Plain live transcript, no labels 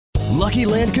Lucky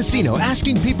Land Casino,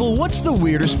 asking people, what's the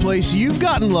weirdest place you've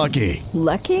gotten lucky?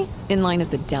 Lucky? In line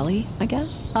at the deli, I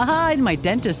guess? Aha, in my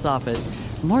dentist's office.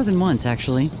 More than once,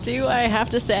 actually. Do I have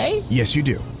to say? Yes, you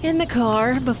do. In the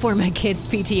car before my kids'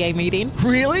 PTA meeting.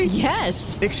 Really?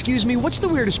 Yes. Excuse me, what's the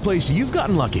weirdest place you've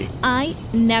gotten lucky? I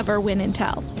never win and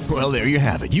tell. Well, there you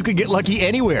have it. You can get lucky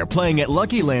anywhere, playing at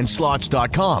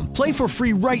LuckyLandSlots.com. Play for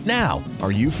free right now.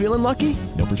 Are you feeling lucky?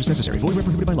 No purchase necessary. Void where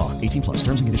prohibited by law. 18 plus.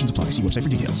 Terms and conditions apply. See website for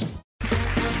details.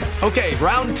 Okay,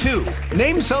 round two.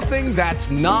 Name something that's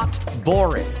not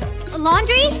boring. A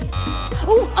laundry?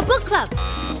 Ooh, a book club.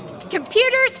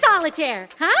 Computer solitaire,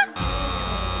 huh?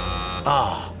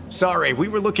 Ah, sorry, we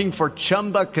were looking for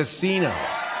Chumba Casino.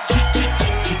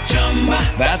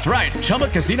 That's right,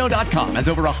 ChumbaCasino.com has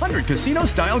over 100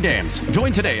 casino-style games.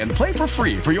 Join today and play for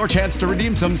free for your chance to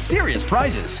redeem some serious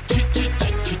prizes.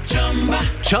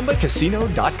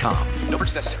 ChumbaCasino.com. No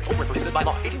purchase necessary. Void where prohibited by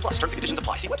law. 18 plus. Terms and conditions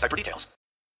apply. See website for details.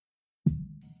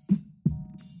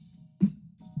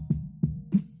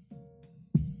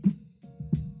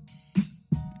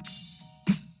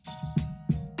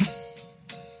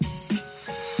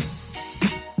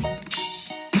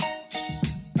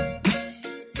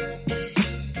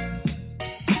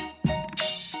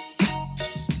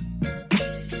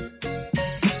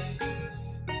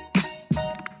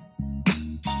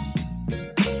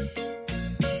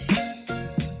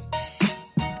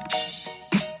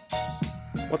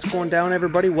 What's going down,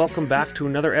 everybody? Welcome back to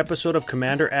another episode of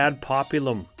Commander Ad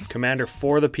Populum. Commander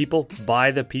for the people,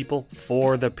 by the people,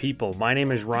 for the people. My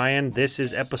name is Ryan. This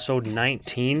is episode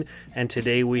 19, and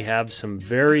today we have some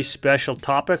very special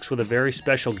topics with a very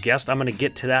special guest. I'm going to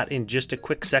get to that in just a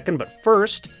quick second, but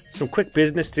first, some quick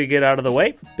business to get out of the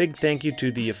way. Big thank you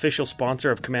to the official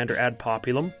sponsor of Commander Ad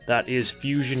Populum. That is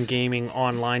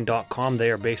FusionGamingOnline.com.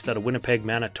 They are based out of Winnipeg,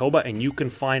 Manitoba, and you can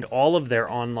find all of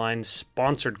their online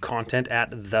sponsored content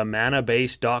at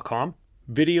themanabase.com.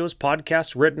 Videos,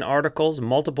 podcasts, written articles,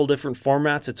 multiple different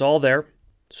formats, it's all there.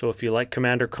 So if you like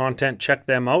Commander content, check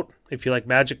them out. If you like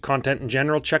Magic content in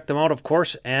general, check them out, of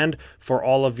course. And for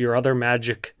all of your other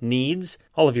Magic needs,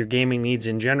 all of your gaming needs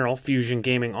in general,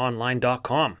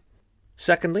 FusionGamingOnline.com.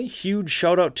 Secondly, huge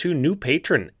shout out to new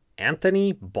patron,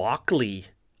 Anthony Bockley.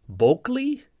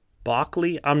 Bockley?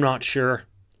 I'm not sure.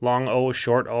 Long O,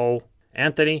 short O.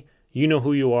 Anthony, you know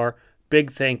who you are.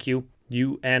 Big thank you.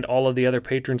 You and all of the other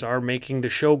patrons are making the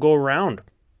show go around.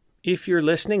 If you're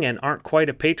listening and aren't quite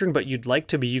a patron, but you'd like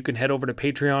to be, you can head over to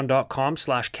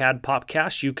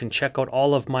patreon.com/cadpopcast. You can check out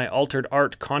all of my altered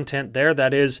art content there.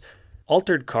 That is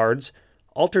altered cards,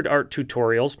 altered art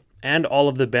tutorials, and all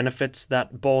of the benefits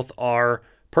that both are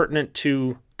pertinent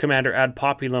to Commander Ad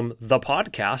Populum, the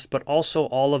podcast, but also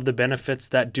all of the benefits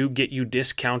that do get you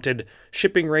discounted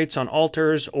shipping rates on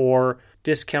altars or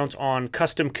discounts on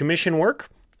custom commission work.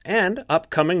 And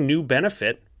upcoming new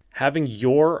benefit, having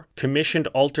your commissioned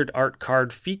altered art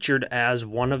card featured as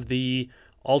one of the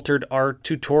altered art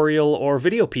tutorial or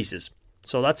video pieces.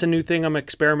 So that's a new thing I'm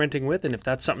experimenting with, and if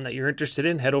that's something that you're interested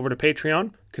in, head over to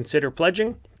Patreon, consider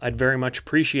pledging. I'd very much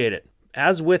appreciate it.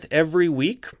 As with every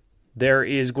week, there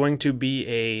is going to be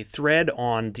a thread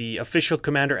on the official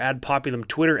Commander Ad Populum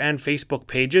Twitter and Facebook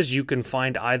pages. You can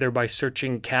find either by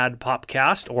searching CAD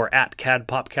Popcast or at CAD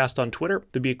Popcast on Twitter.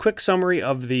 There'll be a quick summary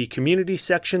of the community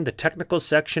section, the technical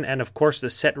section, and of course the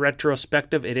set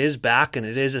retrospective. It is back, and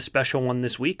it is a special one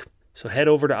this week. So head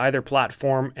over to either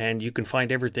platform and you can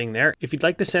find everything there. If you'd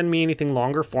like to send me anything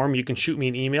longer form, you can shoot me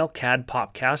an email,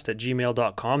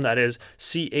 cadpopcast@gmail.com. That is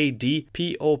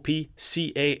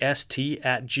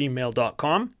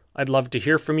cadpopcast@gmail.com. I'd love to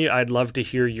hear from you. I'd love to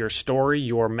hear your story,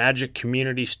 your Magic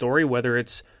community story, whether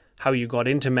it's how you got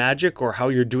into Magic or how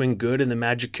you're doing good in the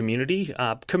Magic community,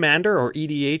 Commander or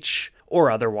EDH or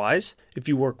otherwise. If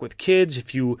you work with kids,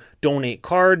 if you donate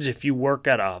cards, if you work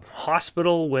at a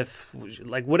hospital with,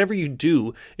 like, whatever you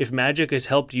do, if Magic has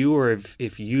helped you or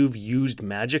if you've used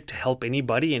Magic to help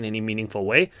anybody in any meaningful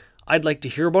way, I'd like to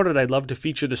hear about it. I'd love to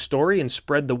feature the story and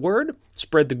spread the word,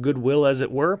 spread the goodwill as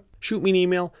it were. Shoot me an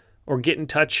email or get in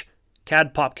touch,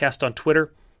 CAD Popcast on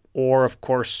Twitter, or of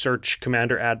course search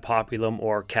Commander Ad Populum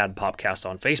or CAD Popcast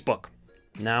on Facebook.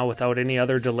 Now, without any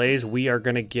other delays, we are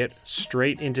going to get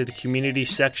straight into the community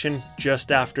section just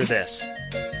after this.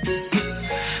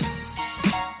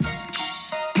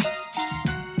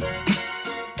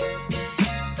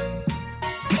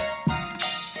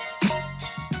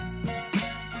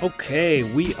 Okay,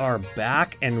 we are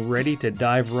back and ready to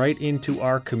dive right into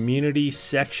our community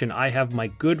section. I have my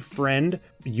good friend,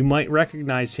 you might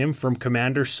recognize him from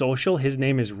Commander Social. His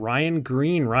name is Ryan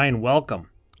Green. Ryan, welcome.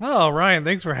 Oh, Ryan,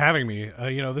 thanks for having me.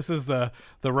 This is the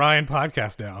Ryan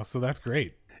podcast now, so that's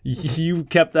great. You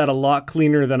kept that a lot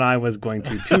cleaner than I was going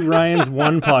to. 2 Ryans,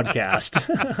 1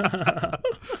 podcast.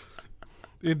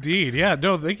 Indeed. Yeah.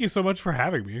 No, thank you so much for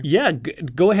having me. Yeah.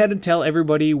 Go ahead and tell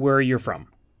everybody where you're from.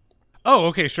 Oh,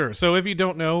 okay, sure. So if you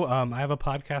don't know, I have a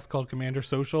podcast called Commander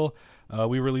Social.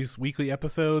 We release weekly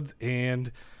episodes,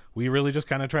 and we really just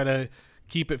kind of try to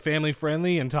keep it family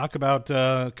friendly and talk about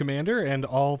Commander and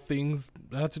all things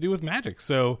to do with Magic.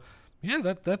 So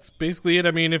yeah, that's basically it.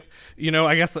 I mean, if,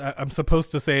 I guess I'm supposed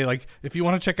to say, like, if you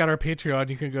want to check out our Patreon,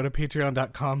 you can go to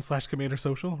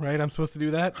patreon.com/commandersocial, right? I'm supposed to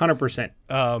do that? 100%.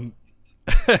 But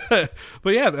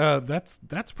yeah,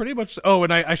 that's pretty much. Oh,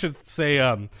 and I should say,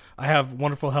 I have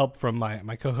wonderful help from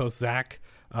my co-host Zach,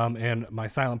 and my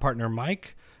silent partner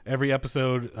Mike. Every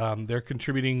episode, they're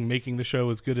contributing, making the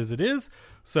show as good as it is.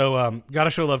 So,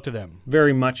 gotta show love to them.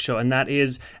 Very much so, and that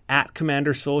is at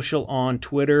Commander Social on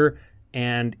Twitter.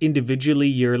 And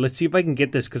individually, let's see if I can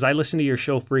get this, because I listen to your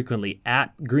show frequently,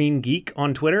 at Green Geek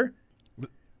on Twitter.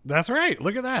 That's right.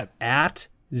 Look at that. At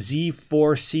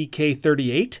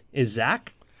Z4CK38 is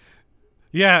Zach.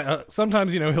 Yeah,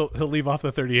 sometimes, he'll leave off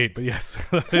the 38, but yes,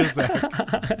 that is Zach.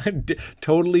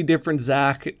 Totally different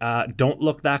Zach. Don't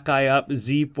look that guy up.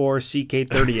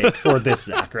 Z4CK38 for this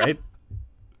Zach, right?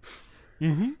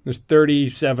 Mm-hmm. There's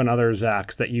 37 other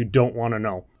Zachs that you don't want to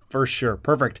know. For sure.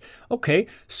 Perfect. Okay,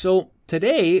 so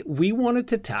today we wanted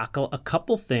to tackle a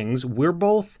couple things. We're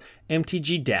both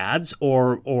MTG dads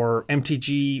or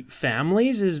MTG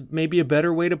families is maybe a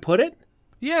better way to put it.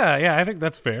 Yeah, I think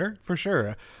that's fair, for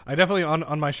sure. I definitely,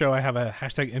 on my show, I have a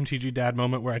hashtag MTG Dad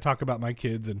moment where I talk about my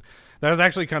kids, and that was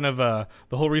actually kind of the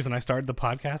whole reason I started the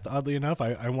podcast, oddly enough.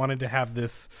 I wanted to have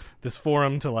this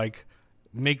forum to, like,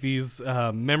 make these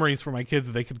memories for my kids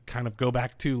that they could kind of go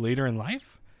back to later in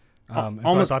life.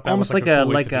 Almost like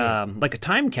a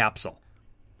time capsule.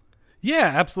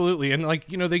 Yeah, absolutely. And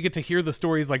they get to hear the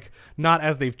stories, like, not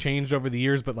as they've changed over the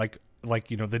years, but like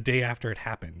the day after it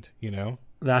happened,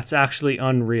 That's actually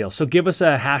unreal. So give us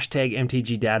a hashtag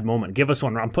MTG Dad moment. Give us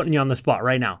one. I'm putting you on the spot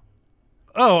right now.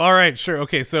 Oh, all right, sure.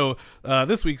 Okay, so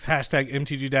this week's hashtag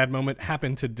MTG Dad moment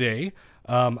happened today.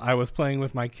 I was playing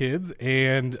with my kids,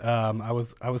 and I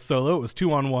was solo. It was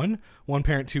 2-on-1, 1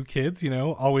 parent, 2 kids.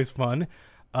 Always fun.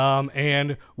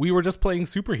 And we were just playing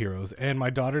superheroes, and my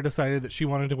daughter decided that she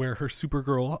wanted to wear her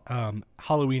Supergirl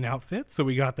Halloween outfit, so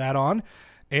we got that on,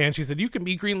 and she said, "You can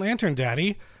be Green Lantern,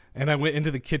 Daddy." And I went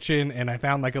into the kitchen, and I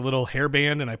found like a little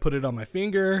hairband, and I put it on my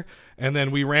finger, and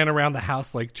then we ran around the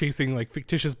house like chasing like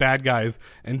fictitious bad guys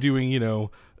and doing,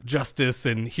 justice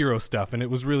and hero stuff, and it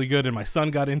was really good. And my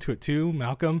son got into it too,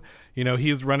 Malcolm.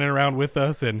 He's running around with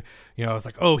us, and I was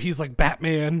like, oh, he's like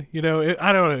Batman.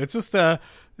 I don't know. It's just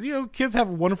kids have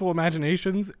wonderful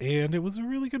imaginations, and it was a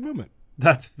really good moment.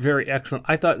 That's very excellent.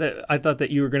 I thought that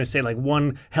you were going to say, like,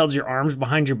 one held your arms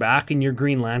behind your back and you're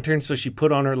Green Lantern, so she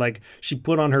put on her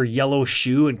yellow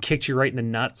shoe and kicked you right in the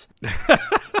nuts.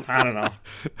 I don't know.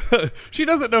 She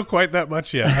doesn't know quite that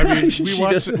much yet. I mean,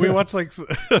 we watch like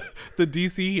the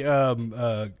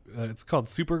DC. It's called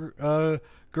Super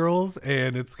Girls,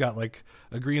 and it's got like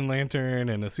a Green Lantern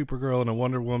and a Supergirl and a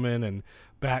Wonder Woman and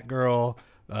Batgirl.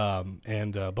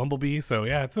 And Bumblebee. So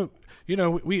yeah, it's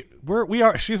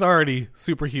she's already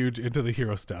super huge into the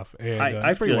hero stuff, and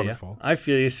it's pretty wonderful. I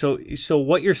feel you. So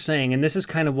what you're saying, and this is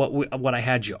kind of what I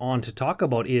had you on to talk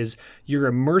about, is you're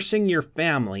immersing your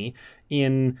family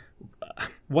in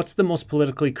what's the most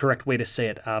politically correct way to say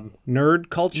it? Nerd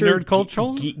culture,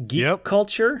 geek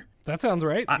culture. That sounds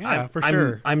right. For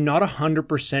sure. I'm not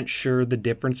 100% sure the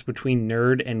difference between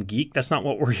nerd and geek. That's not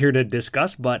what we're here to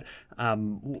discuss, but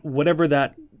whatever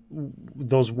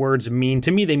those words mean, to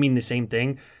me, they mean the same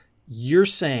thing. You're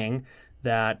saying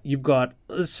that you've got,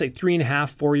 let's say, 3.5,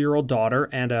 4-year-old daughter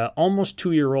and a almost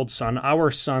 2-year-old son. Our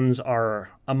sons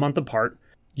are a month apart.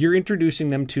 You're introducing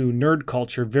them to nerd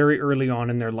culture very early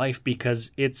on in their life because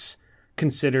it's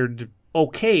considered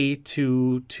okay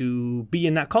to be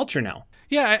in that culture now.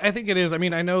 Yeah, I think it is. I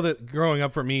mean, I know that growing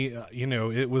up for me,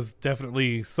 it was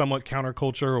definitely somewhat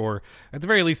counterculture, or at the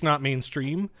very least not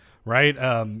mainstream, right?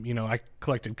 I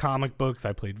collected comic books,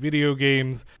 I played video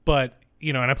games, but,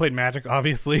 and I played Magic,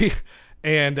 obviously.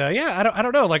 And I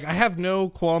don't know. Like, I have no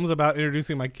qualms about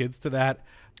introducing my kids to that.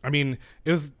 I mean,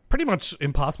 it was pretty much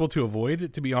impossible to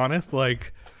avoid, to be honest.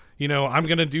 Like, I'm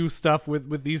going to do stuff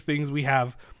with these things. We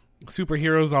have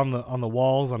superheroes on the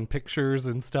walls, on pictures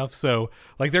and stuff, so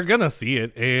like they're gonna see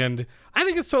it, and I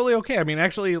think it's totally okay. I mean,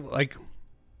 actually, like,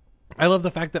 I love the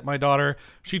fact that my daughter,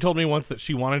 she told me once that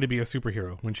she wanted to be a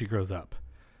superhero when she grows up,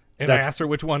 and I asked her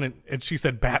which one, and she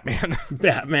said Batman.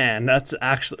 Batman. That's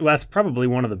probably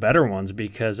one of the better ones,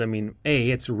 because I mean,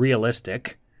 it's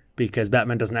realistic, because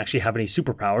Batman doesn't actually have any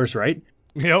superpowers, right?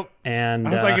 Yep. And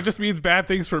I was like, it just means bad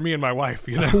things for me and my wife,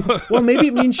 you know? well, maybe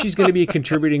it means she's going to be a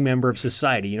contributing member of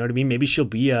society. You know what I mean? Maybe she'll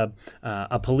be a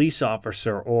police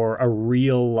officer or a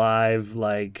real live,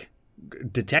 like,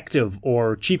 detective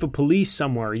or chief of police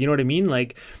somewhere. You know what I mean?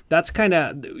 Like, that's kind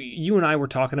of, you and I were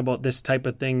talking about this type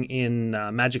of thing in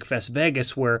Magic Fest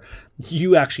Vegas, where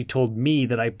you actually told me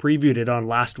that I previewed it on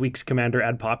last week's Commander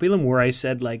Ad Populum, where I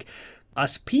said, like,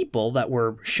 us people that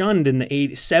were shunned in the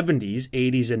 70s,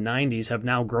 80s, and 90s have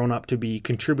now grown up to be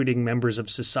contributing members of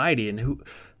society. And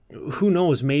who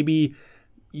knows, maybe,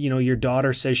 you know, your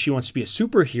daughter says she wants to be a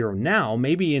superhero now.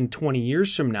 Maybe in 20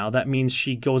 years from now, that means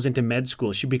she goes into med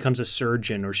school, she becomes a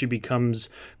surgeon, or she becomes,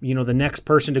 you know, the next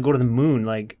person to go to the moon.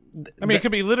 Like, I mean, it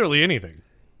could be literally anything.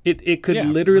 It could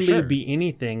literally be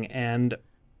anything. And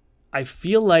I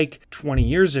feel like 20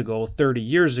 years ago, 30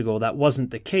 years ago, that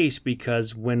wasn't the case,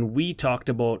 because when we talked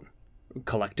about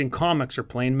collecting comics or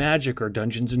playing Magic or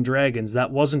Dungeons and Dragons,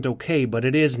 that wasn't okay, but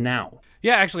it is now.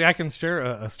 Yeah, actually, I can share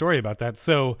a story about that.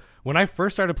 So when I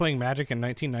first started playing Magic in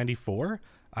 1994,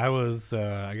 I was,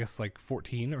 I guess, like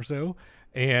 14 or so,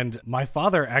 and my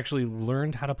father actually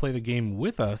learned how to play the game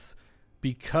with us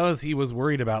because he was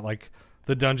worried about, like,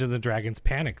 the Dungeons and Dragons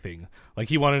panic thing. Like,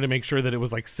 he wanted to make sure that it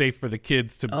was, like, safe for the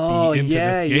kids to be into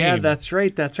this game. Yeah, that's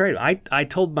right. I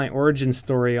told my origin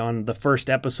story on the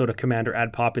first episode of Commander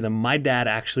Ad Populum. My dad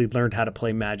actually learned how to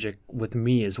play Magic with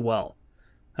me as well.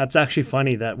 That's actually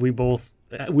funny that we both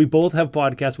have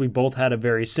podcasts. We both had a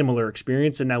very similar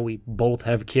experience, and now we both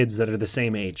have kids that are the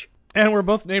same age. And we're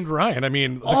both named Ryan. I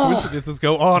mean, the coincidences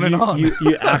go on and on.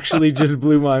 You actually just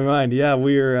blew my mind. Yeah,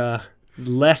 we're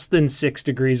less than 6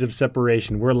 degrees of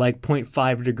separation. We're like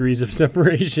 0.5 degrees of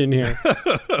separation here.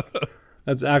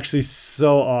 That's actually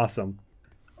so awesome.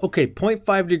 Okay,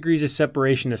 0.5 degrees of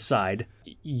separation aside,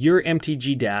 you're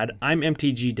MTG dad, I'm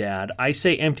MTG dad. I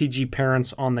say MTG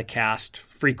parents on the cast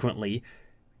frequently.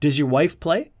 Does your wife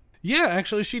play? Yeah,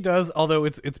 actually she does, although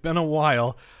it's been a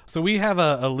while. So we have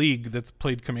a league that's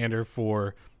played Commander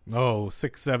for,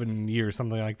 6-7 years,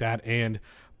 something like that. And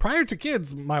prior to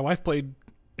kids, my wife played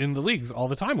in the leagues all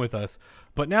the time with us.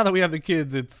 But now that we have the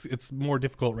kids, it's more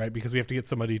difficult, right? Because we have to get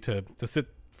somebody to sit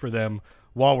for them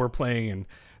while we're playing, and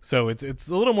so it's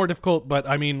a little more difficult. But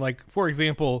I mean, like, for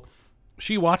example,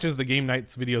 she watches the game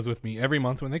nights videos with me every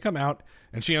month when they come out,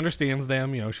 and she understands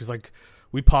them. You know, she's like,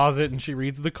 we pause it and she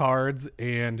reads the cards,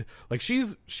 and like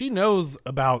she knows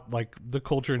about, like, the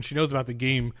culture, and she knows about the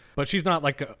game, but she's not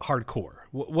like a hardcore.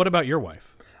 What about your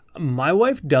wife? My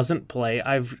wife doesn't play.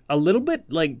 I've a little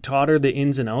bit, like, taught her the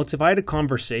ins and outs. If I had a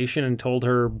conversation and told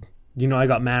her, you know, I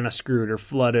got mana screwed or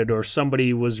flooded, or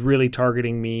somebody was really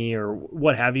targeting me or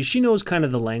what have you, she knows kind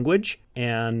of the language.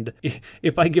 And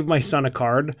if I give my son a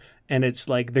card and it's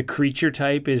like the creature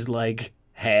type is like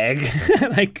hag,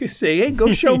 and I could say, hey,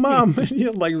 go show mom, and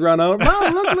he'll like run out,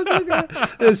 mom, look.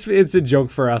 It's a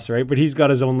joke for us, right? But he's got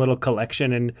his own little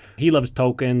collection, and he loves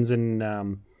tokens,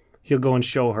 and he'll go and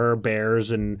show her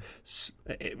bears, and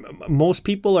most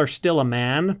people are still a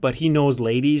man, but he knows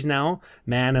ladies now.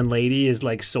 Man and lady is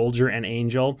like soldier and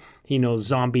angel. He knows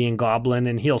zombie and goblin,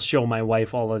 and he'll show my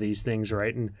wife all of these things,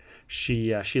 right? And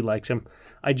she likes him.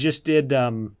 I just did,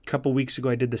 a couple weeks ago,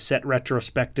 I did the set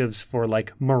retrospectives for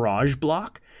like Mirage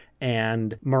Block.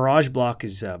 And Mirage Block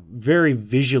is very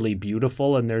visually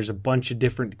beautiful, and there's a bunch of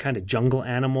different kind of jungle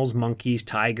animals, monkeys,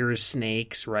 tigers,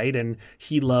 snakes, right? And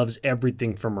he loves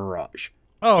everything from Mirage.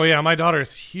 Oh, yeah, my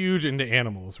daughter's huge into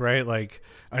animals, right? Like,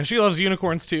 and she loves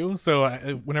unicorns, too. So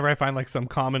whenever I find, like, some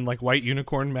common, like, white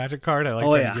unicorn Magic card, I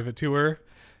to give it to her.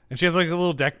 And she has, like, a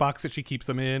little deck box that she keeps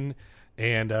them in.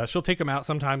 And she'll take them out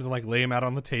sometimes and, like, lay them out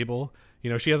on the table. You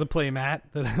know, she has a play mat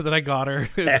that I got her.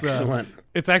 It's, excellent.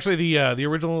 It's actually the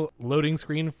original loading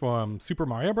screen from Super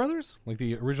Mario Brothers, like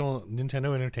the original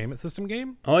Nintendo Entertainment System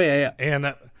game. Oh, yeah. And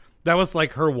that was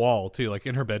like her wall too, like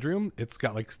in her bedroom. It's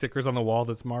got like stickers on the wall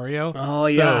that's Mario. Oh,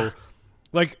 yeah. So,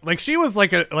 like she was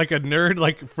like a nerd,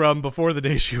 like from before the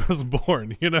day she was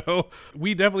born. You know,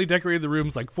 we definitely decorated the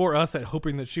rooms like for us, at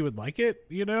hoping that she would like it.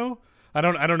 You know, I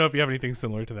don't know if you have anything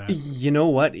similar to that. You know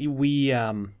what, we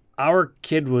our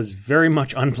kid was very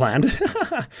much unplanned,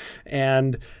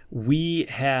 and we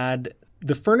had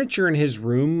the furniture in his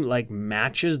room like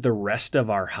matches the rest of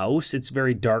our house. It's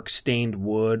very dark stained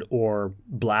wood or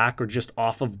black or just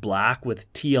off of black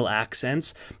with teal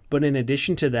accents. But in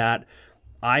addition to that,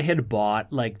 I had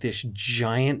bought like this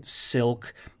giant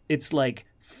silk, it's like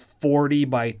 40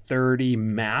 by 30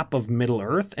 map of Middle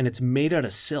Earth, and it's made out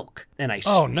of silk. And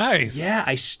oh, nice. Yeah,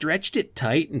 I stretched it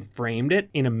tight and framed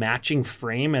it in a matching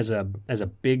frame as a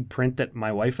big print that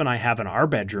my wife and I have in our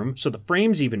bedroom. So the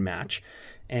frames even match.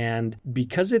 And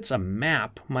because it's a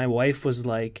map, my wife was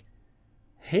like,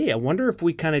 hey, I wonder if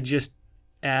we kind of just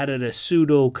added a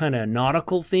pseudo kind of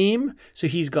nautical theme. So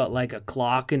he's got like a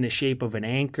clock in the shape of an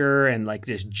anchor and like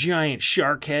this giant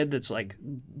shark head that's like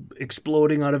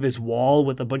exploding out of his wall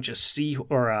with a bunch of starfish.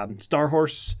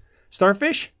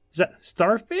 Is that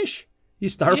starfish?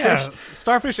 He's starfish. Yeah,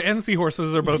 starfish and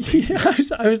seahorses are both things. Yeah,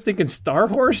 I was thinking Star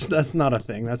Horse. That's not a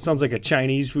thing. That sounds like a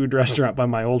Chinese food restaurant by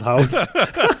my old house.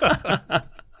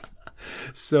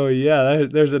 So yeah,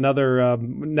 there's another.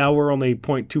 Now we're only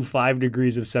 0.25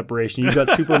 degrees of separation. You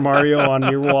got Super Mario on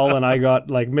your wall, and I got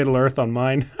like Middle Earth on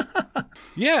mine.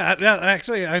 Yeah,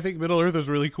 actually, I think Middle Earth is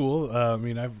really cool. I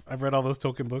mean, I've read all those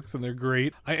Tolkien books, and they're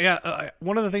great.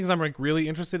 One of the things I'm like really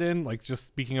interested in, like just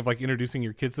speaking of like introducing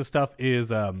your kids to stuff,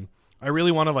 is I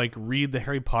really want to like read the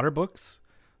Harry Potter books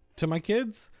to my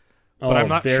kids. But I'm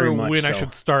not sure when I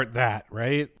should start that,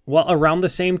 right? Well, around the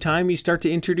same time you start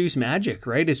to introduce magic,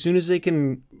 right? As soon as they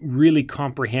can really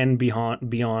comprehend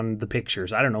beyond the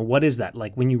pictures. I don't know, what is that?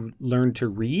 Like when you learn to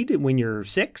read when you're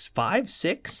 6?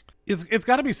 It's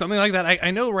got to be something like that. I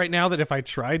know right now that if I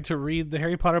tried to read the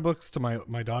Harry Potter books to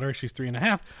my daughter, she's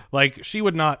 3.5, like she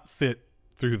would not sit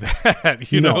through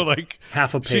that. You know, like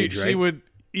half a page, right? She would,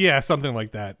 yeah, something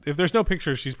like that. If there's no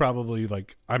pictures, she's probably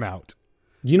like, I'm out.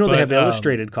 You know, they have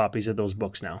illustrated copies of those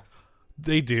books now.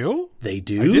 They do? They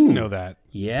do. I didn't know that.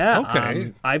 Yeah.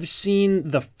 Okay. I've seen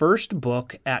the first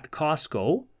book at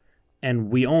Costco,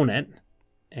 and we own it.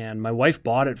 And my wife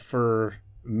bought it for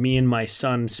me and my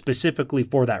son specifically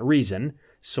for that reason,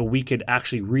 so we could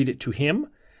actually read it to him.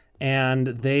 And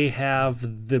they have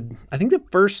I think the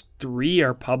first 3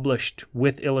 are published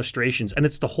with illustrations, and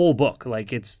it's the whole book.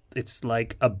 Like it's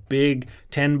like a big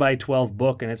 10 by 12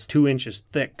 book, and it's 2 inches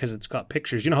thick because it's got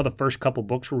pictures. You know how the first couple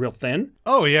books were real thin?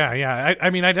 Oh yeah. I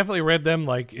mean, I definitely read them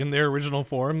like in their original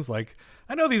forms. Like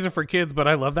I know these are for kids, but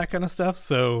I love that kind of stuff.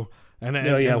 So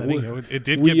it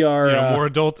did get more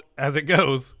adult as it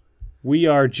goes. We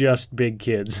are just big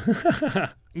kids.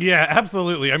 Yeah,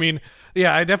 absolutely. I mean,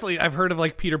 yeah, I've heard of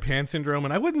like Peter Pan syndrome,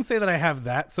 and I wouldn't say that I have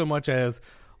that so much as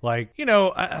like, you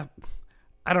know,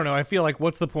 I don't know. I feel like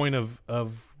what's the point of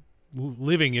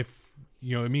living if,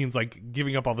 you know, it means like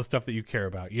giving up all the stuff that you care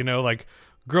about, you know, like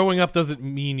growing up doesn't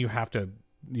mean you have to,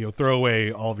 you know, throw away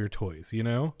all of your toys, you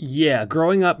know? Yeah,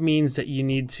 growing up means that you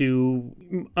need to,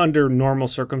 under normal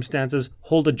circumstances,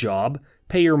 hold a job,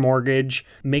 pay your mortgage,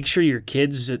 make sure your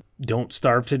kids don't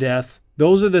starve to death.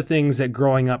 Those are the things that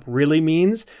growing up really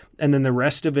means, and then the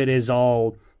rest of it is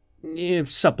all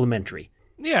supplementary.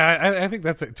 Yeah, I think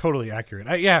that's totally accurate.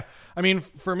 I mean,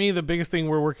 for me, the biggest thing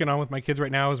we're working on with my kids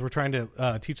right now is we're trying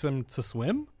to teach them to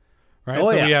swim, right?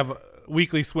 We have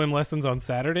weekly swim lessons on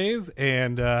Saturdays,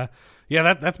 and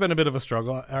that's been a bit of a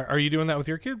struggle. Are you doing that with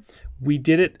your kids? We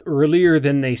did it earlier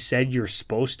than they said you're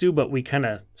supposed to, but we kind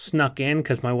of snuck in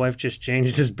because my wife just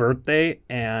changed his birthday,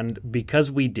 and because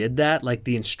we did that, like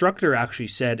the instructor actually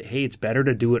said, hey, it's better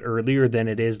to do it earlier than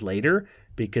it is later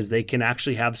because they can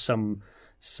actually have some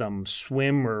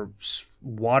swim or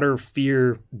water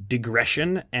fear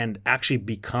digression and actually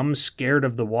become scared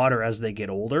of the water as they get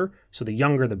older. So the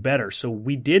younger, the better. So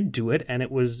we did do it, and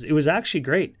it was actually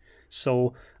great.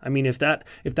 So, I mean, if that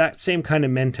same kind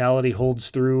of mentality holds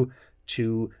through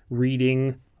to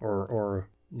reading or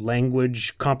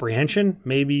language comprehension,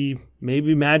 maybe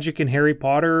Magic and Harry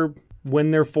Potter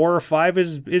when they're 4 or 5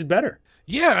 is better.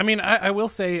 Yeah, I mean, I will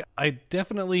say I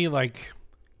definitely like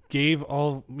gave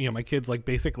all, you know, my kids like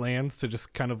basic lands to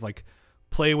just kind of like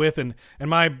play with, and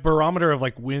my barometer of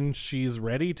like when she's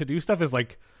ready to do stuff is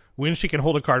like when she can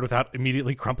hold a card without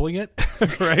immediately crumpling it,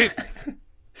 right?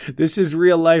 This is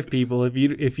real life, people.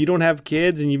 If you don't have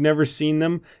kids and you've never seen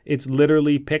them, it's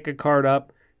literally pick a card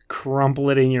up,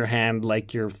 crumple it in your hand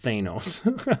like you're Thanos.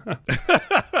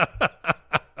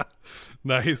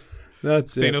 Nice.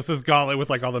 That's Thanos' gauntlet with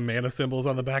like all the mana symbols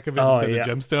on the back of it instead of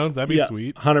gemstones. That'd be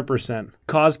sweet. 100%.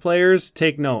 Cosplayers,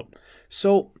 take note.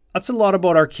 So that's a lot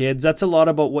about our kids. That's a lot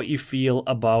about what you feel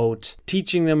about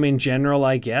teaching them in general,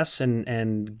 I guess, and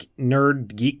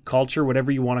nerd, geek culture,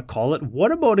 whatever you want to call it.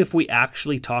 What about if we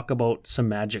actually talk about some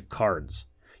Magic cards?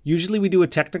 Usually we do a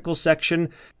technical section.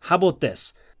 How about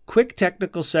this? Quick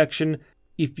technical section.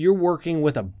 If you're working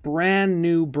with a brand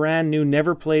new,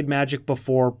 never played Magic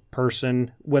before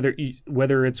person, whether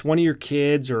it's one of your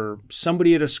kids or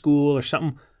somebody at a school or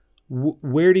something,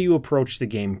 where do you approach the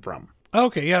game from?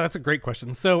 Okay, yeah, that's a great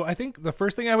question. So I think the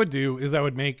first thing I would do is I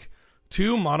would make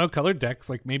 2 monocolored decks,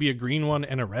 like maybe a green one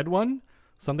and a red one,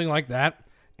 something like that.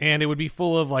 And it would be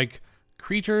full of like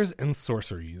creatures and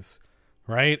sorceries,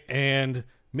 right? And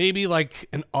maybe like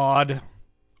an odd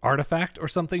artifact or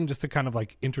something just to kind of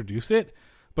like introduce it.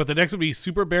 But the decks would be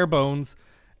super bare bones.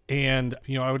 And,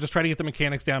 I would just try to get the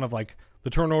mechanics down of like the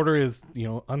turn order is,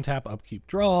 untap, upkeep,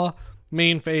 draw,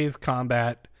 main phase,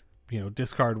 combat,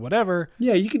 discard, whatever.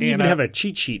 Yeah, you could even have a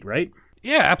cheat sheet, right?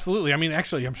 Yeah, absolutely. I mean,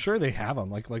 actually, I'm sure they have them,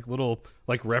 like little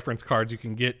like reference cards you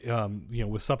can get,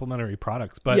 with supplementary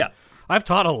products. But yeah. I've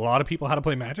taught a lot of people how to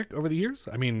play Magic over the years.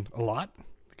 I mean, a lot,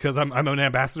 because I'm an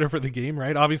ambassador for the game,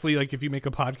 right? Obviously, like if you make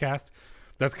a podcast,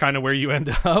 that's kind of where you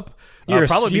end up. You're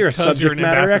probably a subject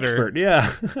matter expert,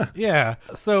 yeah. Yeah.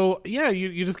 So yeah,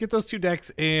 you just get those 2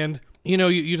 decks, and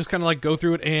you just kind of like go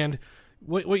through it, and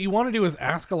what you want to do is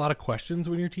ask a lot of questions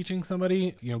when you're teaching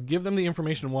somebody. Give them the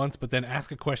information once, but then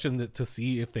ask a question to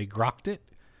see if they grokked it.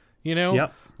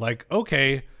 Yep. Like,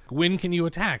 okay, when can you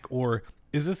attack? Or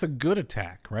is this a good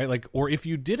attack, right? Like, or if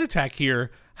you did attack here,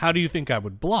 how do you think I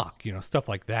would block? Stuff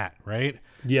like that, right?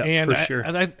 Yeah, and for sure.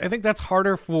 I think that's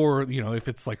harder for, if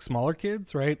it's like smaller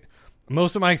kids, right?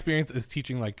 Most of my experience is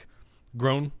teaching like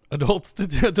grown adults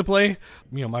to play,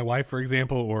 my wife, for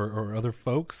example, or other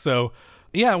folks. So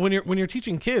yeah, when you're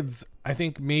teaching kids, I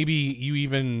think maybe you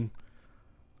even,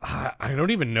 I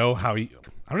don't even know how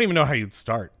you'd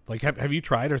start. Like, have you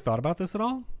tried or thought about this at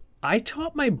all? I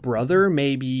taught my brother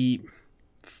maybe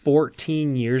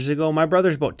 14 years ago. My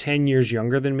brother's about 10 years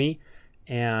younger than me.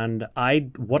 And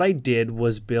what I did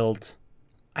was build,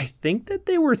 I think that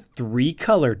they were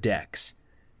 3-color decks.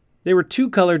 They were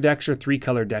 2-color decks or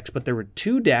 3-color decks, but there were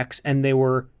 2 decks and they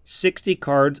were 60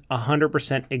 cards,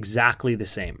 100% exactly the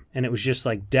same. And it was just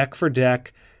like deck for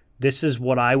deck. This is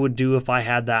what I would do if I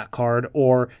had that card,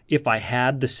 or if I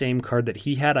had the same card that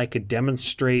he had, I could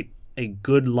demonstrate a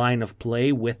good line of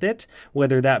play with it,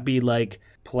 whether that be like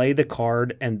play the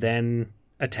card and then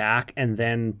attack and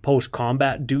then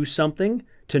post-combat do something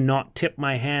to not tip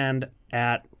my hand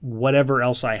at whatever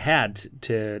else I had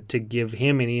to give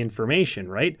him any information,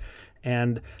 right?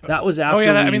 And that was after. Oh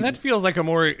yeah, that feels like a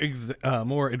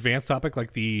more advanced topic,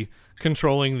 like the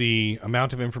controlling the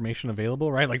amount of information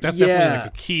available, right? Like that's definitely like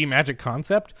a key Magic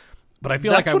concept. But I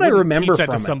feel that's like what I remember teach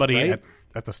that to somebody right?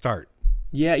 at the start.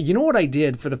 Yeah, you know what I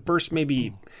did for the first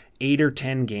maybe 8 or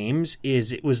 10 games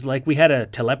is it was like we had a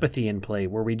telepathy in play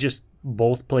where we just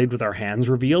both played with our hands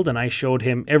revealed, and I showed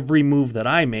him every move that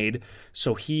I made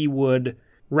so he would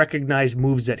recognize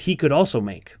moves that he could also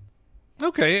make.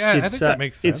 Okay, yeah, I think that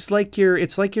makes sense. It's like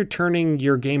you're turning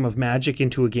your game of Magic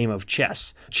into a game of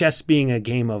chess. Chess being a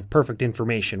game of perfect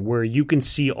information where you can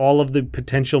see all of the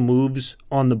potential moves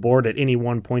on the board at any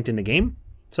one point in the game.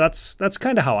 So that's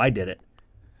kind of how I did it.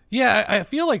 Yeah, I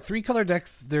feel like 3-color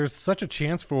decks, there's such a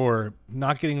chance for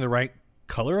not getting the right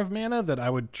color of mana that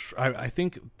I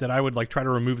think that I would like try to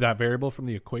remove that variable from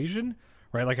the equation,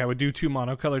 right? Like I would do 2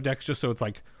 monocolor decks just so it's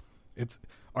like,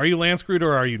 are you land screwed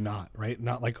or are you not, right?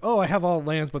 Not like, oh, I have all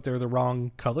lands, but they're the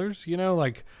wrong colors,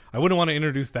 like I wouldn't want to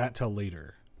introduce that till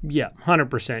later. Yeah,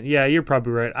 100%. Yeah, you're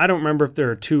probably right. I don't remember if there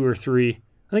are 2 or 3.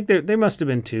 I think there must have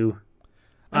been 2.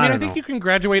 I think you can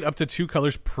graduate up to 2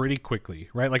 colors pretty quickly,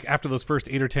 right? Like after those first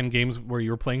 8 or 10 games where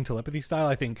you were playing telepathy style,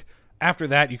 I think after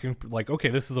that you can like, okay,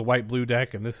 this is a white-blue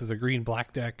deck and this is a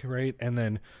green-black deck, right? And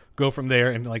then go from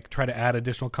there and like try to add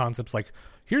additional concepts like,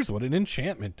 here's what an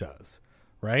enchantment does,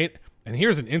 right? And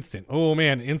here's an instant. Oh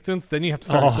man, instants. Then you have to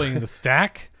start explaining the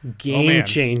stack. Game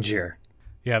changer.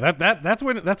 Yeah, that's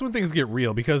when things get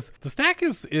real, because the stack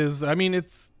is I mean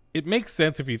it makes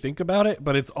sense if you think about it,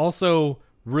 but it's also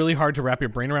really hard to wrap your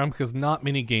brain around because not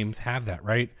many games have that,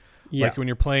 right? Yeah. Like when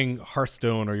you're playing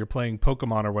Hearthstone or you're playing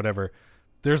Pokemon or whatever,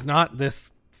 there's not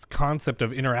this concept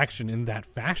of interaction in that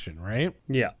fashion, right?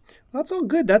 Yeah. That's all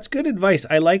good. That's good advice.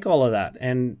 I like all of that.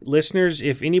 And listeners,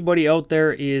 if anybody out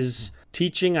there is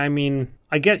teaching, I mean,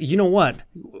 I get, you know what?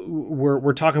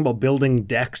 We're talking about building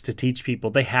decks to teach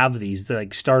people. They have these,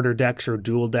 like starter decks or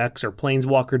dual decks or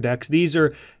planeswalker decks. These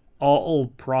are all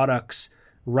products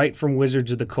right from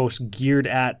Wizards of the Coast geared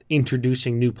at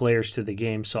introducing new players to the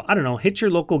game. So I don't know, hit your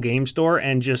local game store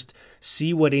and just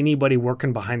see what anybody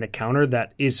working behind the counter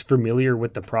that is familiar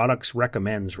with the products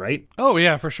recommends, right? Oh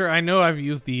yeah, for sure. I know I've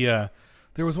used the,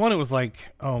 there was one, it was like,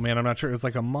 oh man, I'm not sure. It was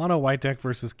like a mono white deck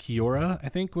versus Kiora, I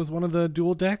think was one of the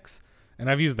dual decks. And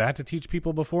I've used that to teach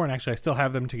people before, and actually I still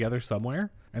have them together somewhere.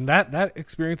 And that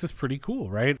experience is pretty cool,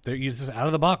 right? You just out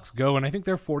of the box go, and I think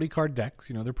they're 40 card decks,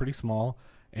 they're pretty small.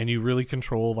 And you really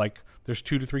control, like, there's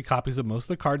 2 to 3 copies of most of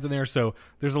the cards in there. So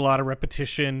there's a lot of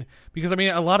repetition. Because, I mean,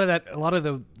 a lot of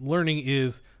the learning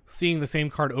is seeing the same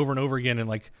card over and over again and,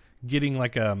 like, getting,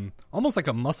 like, almost like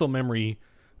a muscle memory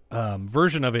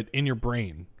version of it in your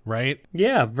brain, right?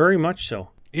 Yeah, very much so.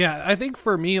 Yeah, I think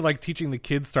for me, like teaching the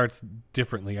kids starts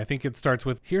differently. I think it starts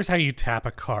with, here's how you tap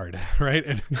a card, right?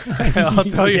 And I'll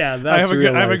tell you, Yeah, that's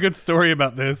real I have a life. good story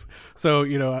about this. So,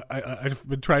 I've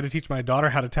been trying to teach my daughter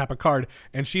how to tap a card,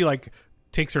 and she like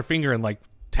takes her finger and like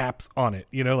taps on it,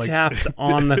 like Taps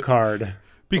on the card.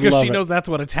 because Love she it. knows that's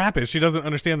what a tap is. She doesn't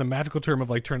understand the magical term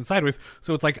of like turn sideways.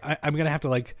 So it's like, I'm going to have to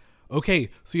like, okay,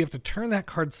 so you have to turn that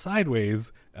card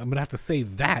sideways. I'm going to have to say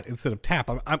that instead of tap.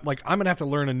 I'm going to have to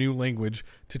learn a new language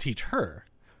to teach her.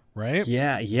 Right?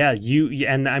 Yeah.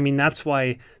 And I mean, that's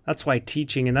why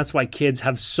teaching, and that's why kids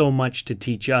have so much to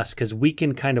teach us, because we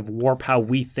can kind of warp how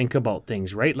we think about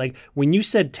things, right? Like when you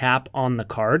said tap on the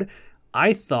card,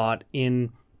 I thought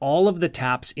in all of the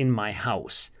taps in my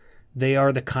house, they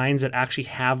are the kinds that actually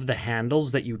have the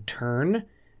handles that you turn,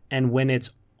 and when it's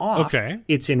off,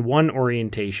 it's in one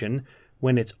orientation.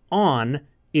 When it's on,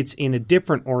 it's in a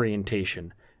different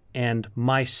orientation. And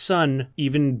my son,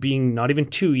 even being not even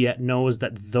 2 yet, knows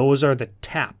that those are the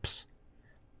taps.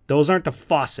 Those aren't the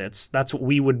faucets. That's what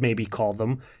we would maybe call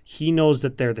them. He knows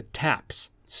that they're the taps.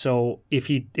 So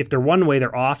if they're one way,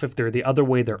 they're off. If they're the other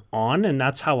way, they're on. And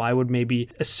that's how I would maybe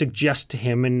suggest to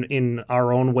him in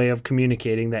our own way of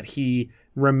communicating, that he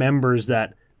remembers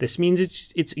that this means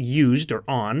it's used or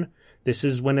on. This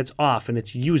is when it's off and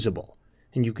it's usable,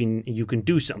 and you can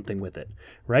do something with it,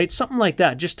 right? Something like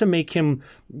that, just to make him,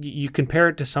 you compare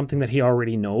it to something that he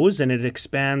already knows, and it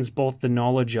expands both the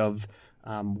knowledge of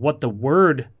what the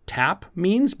word tap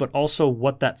means, but also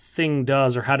what that thing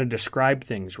does or how to describe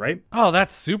things, right? Oh,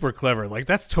 that's super clever. Like,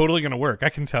 that's totally going to work. I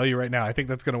can tell you right now, I think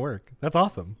that's going to work. That's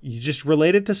awesome. You just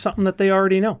relate it to something that they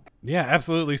already know. Yeah,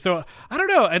 absolutely. So I don't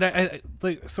know. And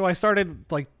I started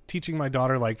like teaching my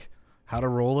daughter like how to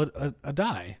roll a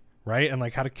die, right? And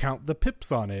like how to count the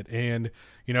pips on it. And,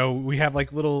 we have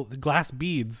like little glass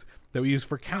beads that we use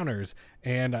for counters.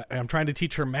 And I'm trying to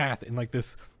teach her math in like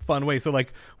this fun way. So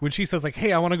like when she says like,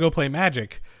 hey, I want to go play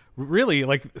Magic, really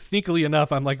like sneakily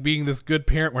enough, I'm like being this good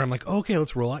parent where I'm like, okay,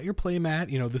 let's roll out your play mat.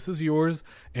 This is yours.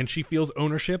 And she feels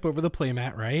ownership over the play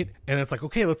mat, right? And it's like,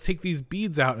 okay, let's take these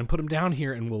beads out and put them down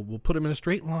here, and we'll put them in a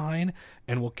straight line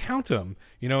and we'll count them,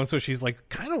 and so she's like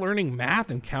kind of learning math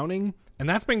and counting. And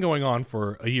that's been going on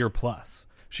for a year plus.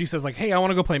 She says like, hey, I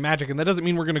want to go play Magic. And that doesn't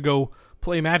mean we're going to go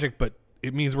play Magic, but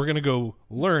it means we're going to go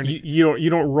learn. You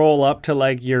don't roll up to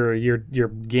like your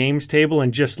games table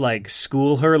and just like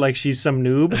school her like she's some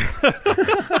noob.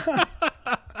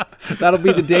 That'll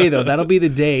be the day, though. That'll be the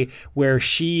day where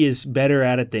she is better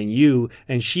at it than you,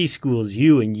 and she schools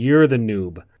you, and you're the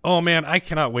noob. Oh man, I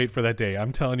cannot wait for that day.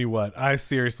 I'm telling you what.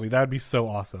 Seriously, that would be so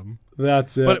awesome.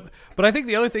 That's it. But I think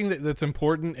the other thing that's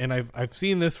important, and I've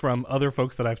seen this from other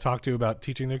folks that I've talked to about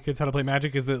teaching their kids how to play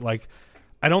Magic, is that like,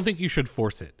 I don't think you should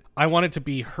force it. I want it to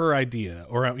be her idea,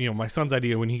 or my son's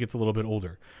idea when he gets a little bit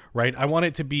older, right? I want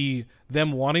it to be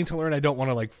them wanting to learn. I don't want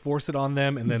to like force it on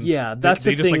them, and then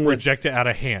they just like reject it out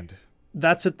of hand.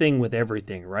 That's the thing with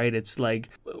everything, right? It's like,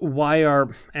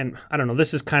 and I don't know,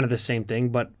 this is kind of the same thing,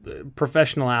 but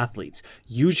professional athletes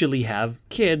usually have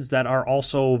kids that are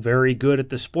also very good at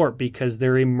the sport because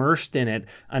they're immersed in it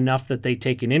enough that they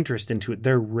take an interest into it.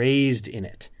 They're raised in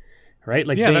it. Right?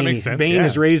 Like that makes sense. Bane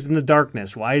is raised in the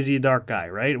darkness. Why is he a dark guy,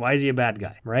 right? Why is he a bad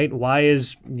guy, right? Why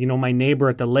is, my neighbor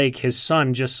at the lake, his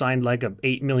son just signed like a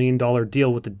 $8 million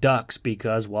deal with the Ducks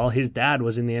because, well, his dad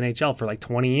was in the NHL for like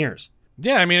 20 years.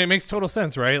 Yeah, I mean, it makes total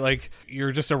sense, right? Like,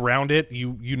 you're just around it.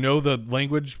 You know the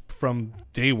language from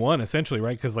day one, essentially,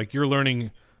 right? Because, like, you're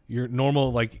learning your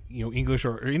normal, like, English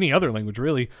or any other language,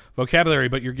 really, vocabulary,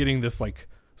 but you're getting this, like,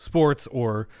 sports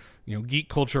or geek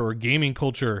culture or gaming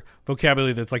culture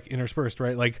vocabulary that's like interspersed,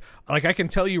 right? Like I can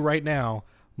tell you right now,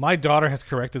 my daughter has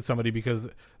corrected somebody because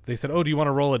they said, "Oh, do you want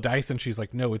to roll a dice?" And she's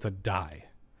like, "No, it's a die."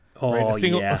 Oh, right?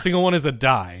 A single one is a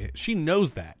die. She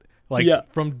knows that,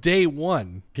 from day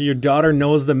one. Your daughter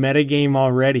knows the metagame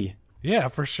already. Yeah,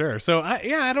 for sure. So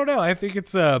I don't know. I think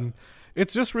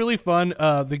it's just really fun.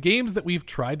 The games that we've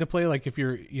tried to play, like if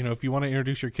you want to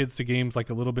introduce your kids to games like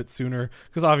a little bit sooner,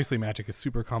 because obviously Magic is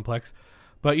super complex.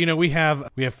 But, we have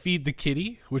Feed the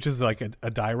Kitty, which is like a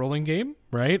die rolling game,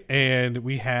 right? And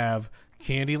we have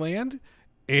Candyland.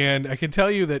 And I can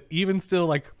tell you that even still,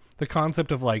 like, the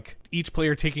concept of like each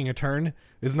player taking a turn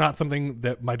is not something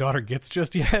that my daughter gets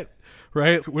just yet,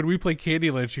 right? When we play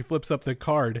Candyland, she flips up the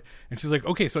card and she's like,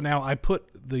 okay, so now I put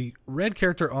the red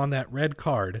character on that red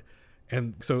card.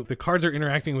 And so the cards are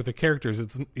interacting with the characters.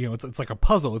 It's, it's like a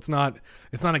puzzle. It's not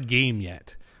a game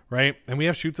yet. Right. And we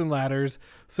have chutes and ladders.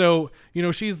 So,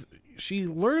 she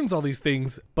learns all these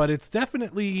things, but it's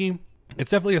definitely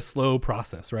it's definitely a slow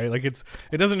process, right? Like it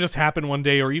doesn't just happen one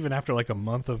day or even after like a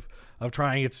month of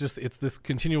trying. It's this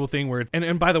continual thing where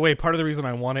and by the way, part of the reason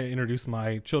I want to introduce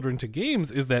my children to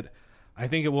games is that I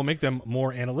think it will make them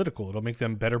more analytical. It'll make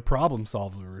them better problem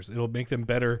solvers. It'll make them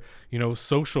better,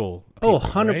 social people,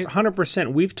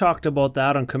 100%. We've talked about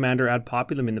that on Commander Ad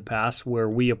Populum in the past, where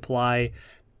we apply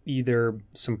either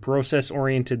some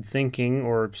process-oriented thinking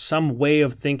or some way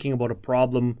of thinking about a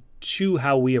problem to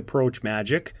how we approach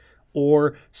Magic,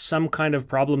 or some kind of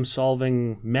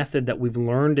problem-solving method that we've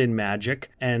learned in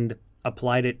Magic and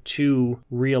applied it to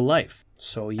real life.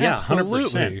 So yeah,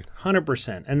 absolutely.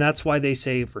 100%. And that's why they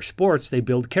say for sports, they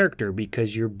build character,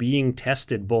 because you're being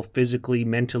tested both physically,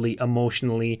 mentally,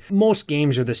 emotionally. Most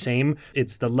games are the same.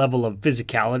 It's the level of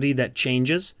physicality that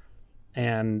changes.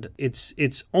 And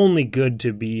it's only good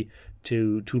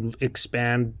to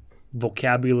expand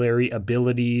vocabulary,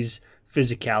 abilities,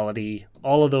 physicality,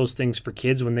 all of those things for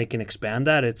kids. When they can expand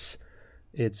that,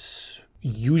 it's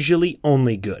usually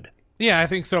only good. Yeah, I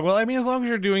think so. Well, I mean, as long as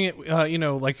you're doing it,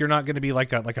 like you're not going to be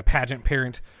like a pageant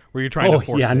parent where you're trying to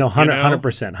force it.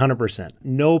 100%.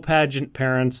 No pageant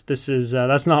parents. This is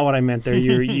that's not what I meant there.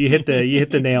 You hit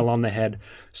the nail on the head.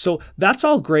 So that's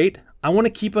all great. I want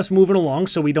to keep us moving along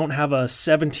so we don't have a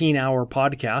 17-hour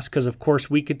podcast, because, of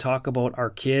course, we could talk about our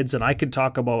kids and I could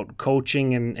talk about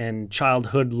coaching and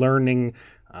childhood learning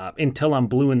until I'm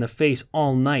blue in the face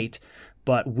all night.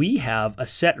 But we have a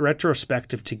set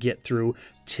retrospective to get through.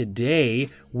 Today,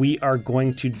 we are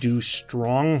going to do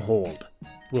Stronghold.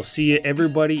 We'll see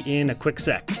everybody in a quick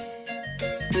sec.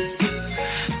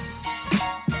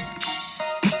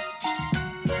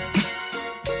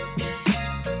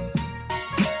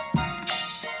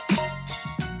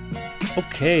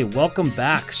 Okay, welcome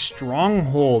back.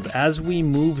 Stronghold. As we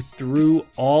move through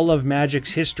all of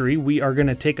Magic's history, we are going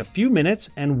to take a few minutes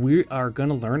and we are going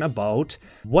to learn about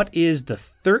what is the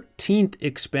 13th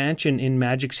expansion in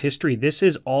Magic's history. This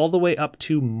is all the way up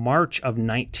to March of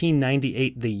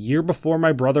 1998, the year before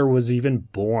my brother was even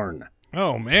born.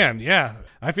 Oh, man, yeah.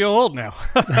 I feel old now.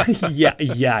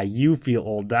 Yeah, you feel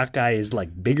old. That guy is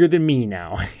like bigger than me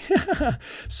now.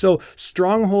 So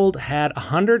Stronghold had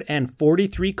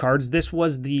 143 cards. This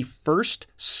was the first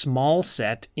small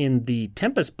set in the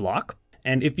Tempest block.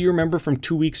 And if you remember from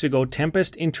 2 weeks ago,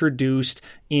 Tempest introduced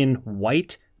in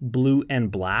white, blue, and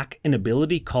black an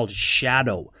ability called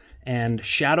Shadow. And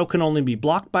Shadow can only be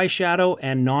blocked by Shadow,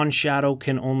 and non-Shadow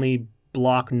can only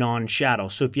block non-shadow.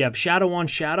 So if you have shadow on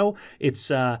shadow,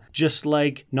 it's just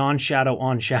like non-shadow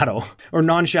on shadow or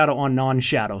non-shadow on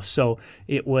non-shadow. So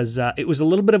it was a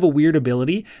little bit of a weird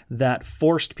ability that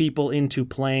forced people into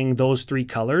playing those three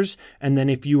colors. And then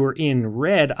if you were in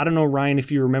red, I don't know, Ryan, if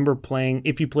you remember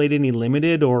if you played any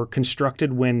limited or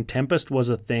constructed when Tempest was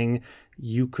a thing,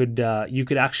 you could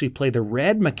actually play the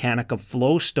red mechanic of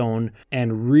Flowstone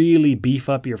and really beef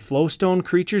up your Flowstone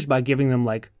creatures by giving them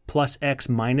like +X,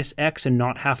 -X, and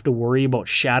not have to worry about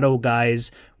shadow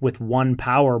guys with 1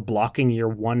 power blocking your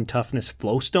 1 toughness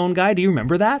Flowstone guy. Do you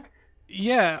remember that?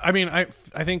 Yeah, I mean, I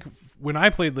think when I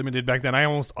played limited back then, I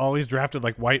almost always drafted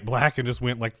like white, black, and just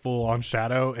went like full on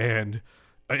shadow, and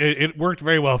it worked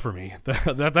very well for me.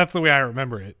 That's the way I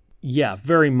remember it. Yeah,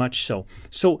 very much so.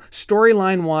 So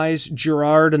storyline-wise,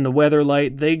 Gerard and the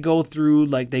Weatherlight, they go through,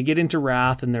 like, they get into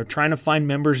Wrath, and they're trying to find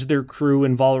members of their crew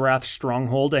in Volrath's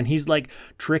stronghold, and he's, like,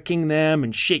 tricking them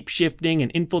and shape-shifting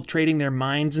and infiltrating their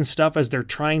minds and stuff as they're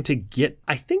trying to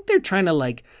I think they're trying to,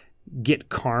 like, get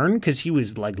Karn, because he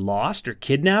was, like, lost or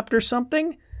kidnapped or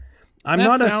something.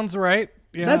 Sounds right.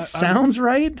 Yeah, that sounds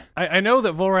right. I know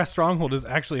that Volrath's Stronghold is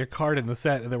actually a card in the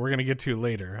set that we're going to get to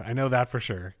later. I know that for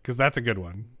sure, because that's a good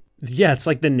one. Yeah, it's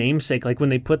like the namesake. Like when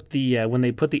they put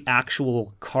the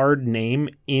actual card name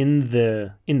in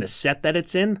the set that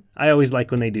it's in. I always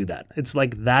like when they do that. It's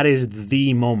like that is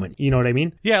the moment. You know what I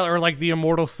mean? Yeah, or like the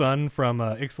Immortal Sun from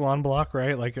Ixalan block,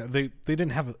 right? Like they didn't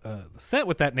have a set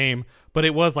with that name, but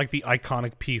it was like the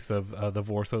iconic piece of the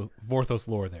Vorthos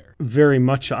lore there. Very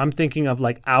much so. I'm thinking of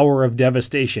like Hour of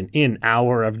Devastation in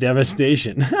Hour of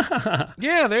Devastation.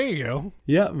 Yeah, there you go.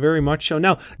 Yeah, very much so.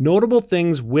 Now, notable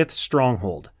things with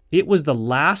Stronghold. It was the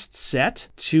last set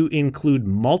to include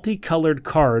multicolored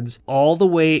cards all the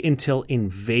way until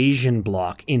Invasion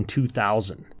block in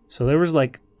 2000. So there was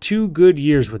like 2 good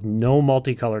years with no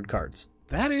multicolored cards.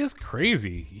 That is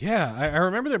crazy. Yeah, I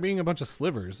remember there being a bunch of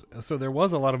slivers, so there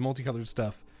was a lot of multicolored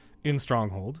stuff in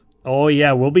Stronghold. Oh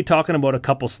yeah, we'll be talking about a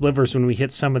couple slivers when we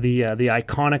hit some of the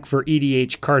iconic for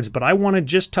EDH cards, but I want to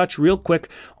just touch real quick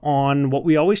on what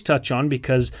we always touch on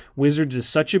because Wizards is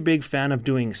such a big fan of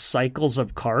doing cycles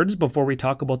of cards before we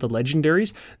talk about the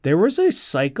legendaries. There was a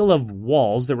cycle of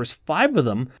walls, there was 5 of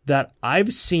them that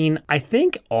I've seen, I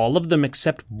think all of them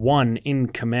except one in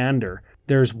Commander.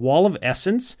 There's Wall of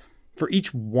Essence. For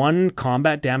each 1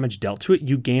 combat damage dealt to it,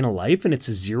 you gain a life, and it's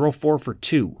a 0/4 for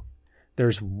 2.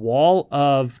 There's Wall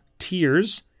of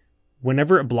Tears.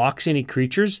 Whenever it blocks any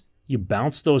creatures, you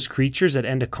bounce those creatures at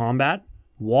end of combat.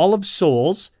 Wall of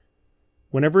Souls.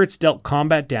 Whenever it's dealt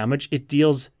combat damage, it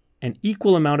deals an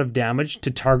equal amount of damage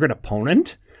to target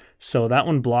opponent. So that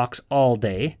one blocks all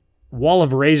day. Wall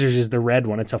of Razors is the red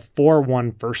one. It's a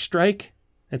 4/1 first strike.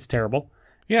 It's terrible.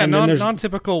 Yeah,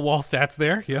 non-typical wall stats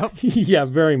there. Yep. Yeah,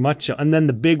 very much so. And then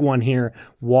the big one here,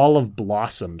 Wall of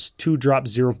Blossoms. 2-drop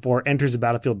 0/4, enters the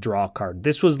battlefield, draw a card.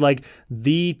 This was like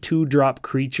the 2-drop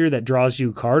creature that draws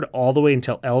you a card all the way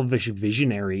until Elvish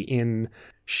Visionary in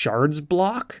Shard's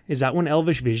block. Is that when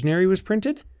Elvish Visionary was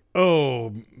printed?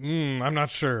 Oh, I'm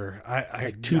not sure.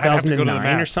 Like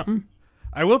 2009 or something?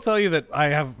 I will tell you that I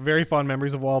have very fond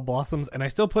memories of Wall of Blossoms, and I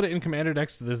still put it in Commander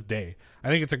decks to this day. I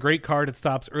think it's a great card. It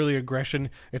stops early aggression.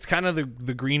 It's kind of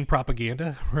the green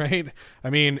propaganda, right? I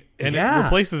mean, and it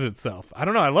replaces itself. I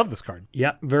don't know. I love this card.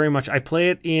 Yeah, very much. I play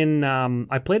it in.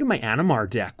 I played in my Animar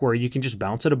deck, where you can just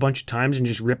bounce it a bunch of times and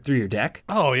just rip through your deck.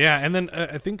 Oh yeah, and then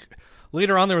I think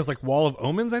later on there was like Wall of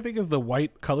Omens. I think is the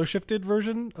white color shifted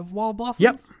version of Wall of Blossoms.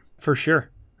 Yep, for sure.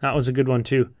 That was a good one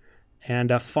too.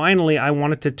 And finally, I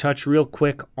wanted to touch real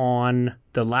quick on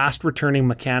the last returning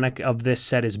mechanic of this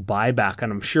set is buyback.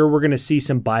 And I'm sure we're going to see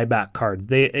some buyback cards.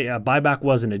 Buyback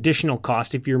was an additional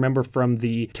cost. If you remember from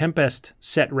the Tempest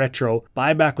set retro,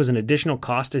 buyback was an additional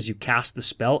cost as you cast the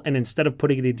spell. And instead of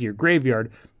putting it into your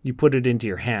graveyard, you put it into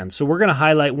your hand. So we're going to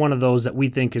highlight one of those that we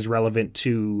think is relevant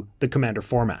to the Commander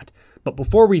format. But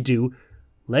before we do,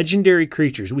 legendary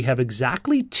creatures. We have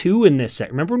exactly 2 in this set.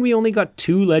 Remember when we only got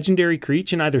 2 legendary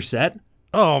creatures in either set?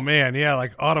 Oh man, yeah,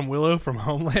 like Autumn Willow from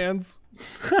Homelands.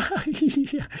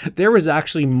 Yeah. There was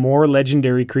actually more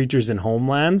legendary creatures in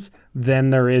Homelands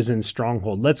than there is in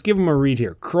Stronghold. Let's give them a read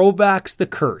here. Krovax the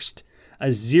Cursed, a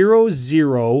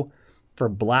 0/0 for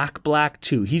black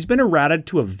 2. He's been errated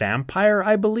to a vampire,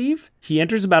 I believe. He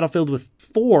enters the battlefield with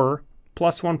 4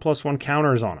 +1/+1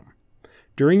 counters on him.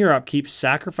 During your upkeep,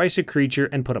 sacrifice a creature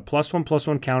and put a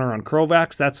 +1/+1 counter on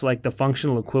Krovax. That's like the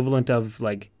functional equivalent of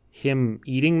like him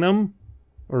eating them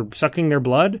or sucking their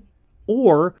blood.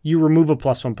 Or you remove a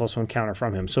 +1/+1 counter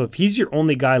from him. So if he's your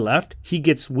only guy left, he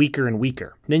gets weaker and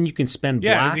weaker. Then you can spend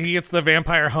black. Yeah, he gets the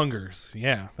vampire hungers.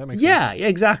 Yeah, that makes sense. Yeah,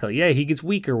 exactly. Yeah, he gets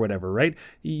weak or whatever, right?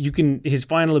 His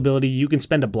final ability, you can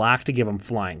spend a black to give him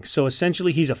flying. So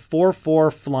essentially he's a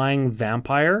 4/4 flying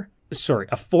vampire. Sorry,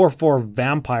 a 4/4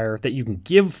 vampire that you can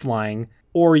give flying,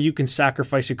 or you can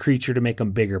sacrifice a creature to make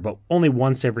them bigger, but only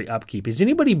once every upkeep. Is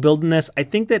anybody building this? I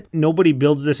think that nobody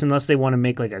builds this unless they want to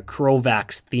make like a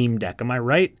Krovax theme deck. Am I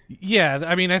right? Yeah,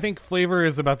 I mean, I think flavor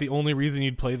is about the only reason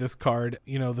you'd play this card.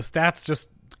 You know, the stats just...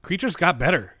 Creatures got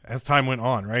better as time went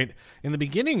on, right? In the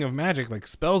beginning of Magic, like,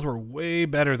 spells were way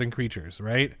better than creatures,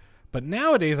 right? But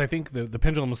nowadays, I think the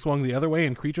pendulum has swung the other way,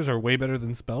 and creatures are way better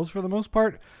than spells for the most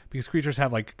part, because creatures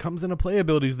have, like, comes into play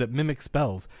abilities that mimic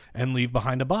spells and leave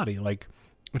behind a body, like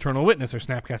Eternal Witness or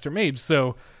Snapcaster Mage.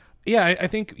 So, yeah, I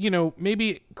think, you know,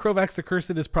 maybe Krovax the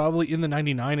Cursed is probably in the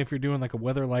 99 if you're doing, like, a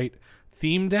Weatherlight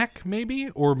theme deck, maybe,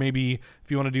 or maybe if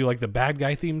you want to do, like, the bad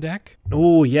guy theme deck.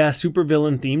 Oh, yeah,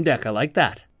 supervillain theme deck. I like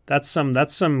that. That's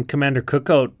some Commander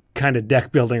Cookout kind of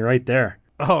deck building right there.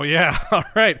 Oh, yeah. All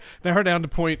right. Now we're down to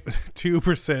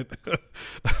 0.2%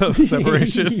 of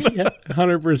separation. Yeah,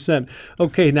 100%.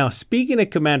 Okay, now speaking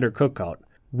of Commander Cookout,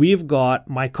 we've got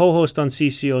my co-host on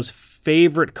CCO's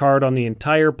favorite card on the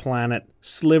entire planet,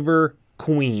 Sliver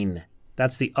Queen.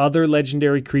 That's the other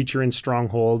legendary creature in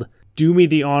Stronghold. Do me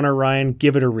the honor, Ryan.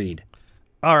 Give it a read.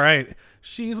 All right.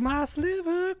 She's my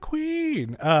Sliver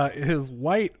Queen. Is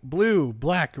white, blue,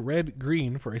 black, red,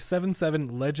 green for a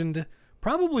 7/7 legend.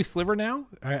 Probably Sliver now.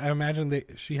 I imagine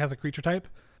that she has a creature type.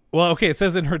 Well, okay, it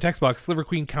says in her text box, Sliver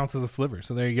Queen counts as a sliver,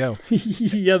 so there you go.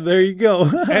 Yeah, there you go.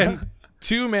 And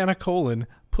 2 mana :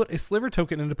 put a Sliver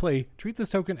token into play. Treat this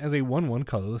token as a 1/1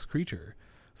 colorless creature.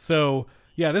 So,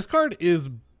 yeah, this card is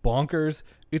bonkers.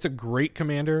 It's a great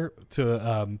commander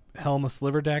to helm a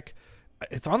Sliver deck.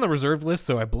 It's on the reserve list,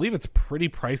 so I believe it's pretty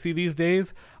pricey these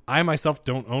days. I myself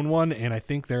don't own one, and I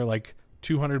think they're like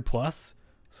 200 plus.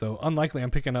 So unlikely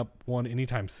I'm picking up one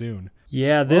anytime soon.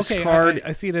 Yeah, this card...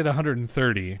 I see it at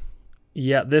 130.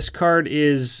 Yeah, this card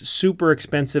is super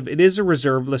expensive. It is a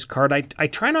reserve list card. I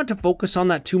try not to focus on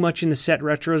that too much in the set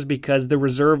retros because the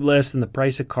reserve list and the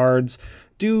price of cards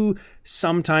do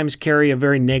sometimes carry a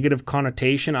very negative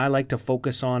connotation. I like to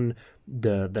focus on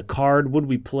the card. Would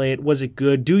we play it? Was it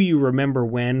good? Do you remember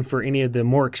when? For any of the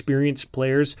more experienced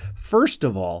players, first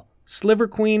of all, Sliver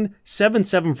Queen,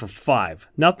 7/7 for 5.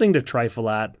 Nothing to trifle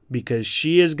at because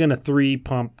she is going to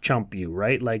 3-pump chump you,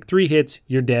 right? Like 3 hits,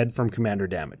 you're dead from commander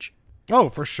damage. Oh,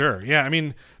 for sure. Yeah, I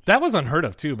mean, that was unheard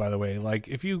of too, by the way. Like,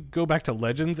 if you go back to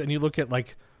Legends and you look at,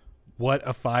 like, what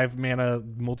a 5-mana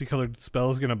multicolored spell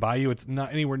is going to buy you, it's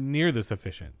not anywhere near this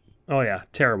efficient. Oh, yeah.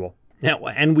 Terrible. Now,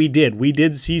 and we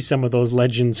did see some of those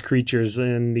Legends creatures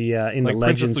in the like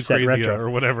Legends set retro or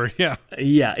whatever. Yeah.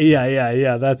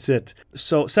 Yeah. That's it.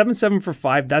 So 7/7 for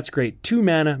 5. That's great. 2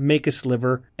 mana, make a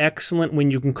sliver. Excellent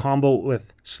when you can combo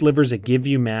with slivers that give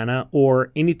you mana,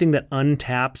 or anything that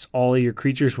untaps all of your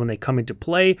creatures when they come into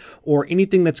play, or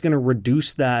anything that's going to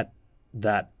reduce that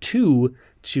 2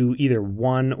 to either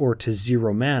 1 or to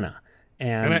 0 mana.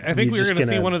 And I think we're going to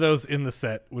see one of those in the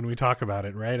set when we talk about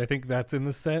it, right? I think that's in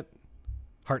the set.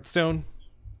 Hearthstone?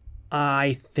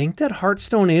 I think that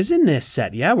Hearthstone is in this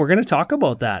set. Yeah, we're going to talk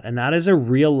about that. And that is a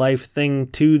real life thing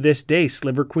to this day.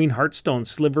 Sliver Queen Hearthstone,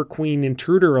 Sliver Queen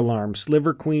Intruder Alarm,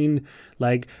 Sliver Queen,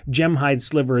 like Gemhide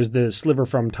Sliver is the sliver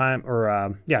from Time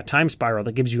Spiral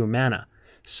that gives you a mana.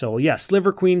 So yeah,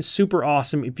 Sliver Queen, super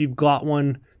awesome. If you've got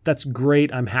one, that's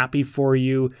great. I'm happy for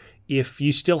you. If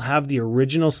you still have the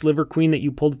original Sliver Queen that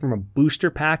you pulled from a booster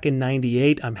pack in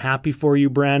 98, I'm happy for you,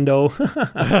 Brando.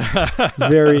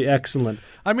 Very excellent.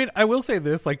 I mean, I will say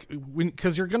this, like,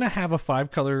 because you're going to have a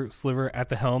 5-color sliver at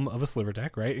the helm of a sliver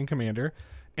deck, right, in Commander.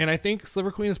 And I think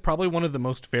Sliver Queen is probably one of the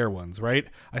most fair ones, right?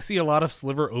 I see a lot of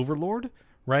Sliver Overlord,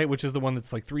 right, which is the one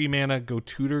that's like 3 mana, go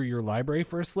tutor your library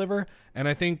for a sliver. And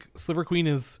I think Sliver Queen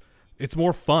it's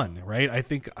more fun, right? I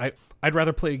think I'd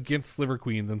rather play against Sliver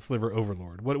Queen than Sliver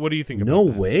Overlord. What do you think about that?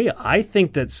 No way. I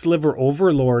think that Sliver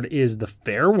Overlord is the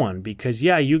fair one because,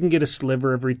 yeah, you can get a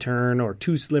sliver every turn or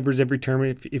 2 slivers every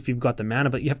turn if you've got the mana,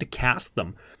 but you have to cast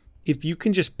them. If you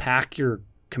can just pack your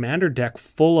commander deck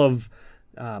full of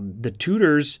the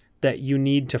tutors that you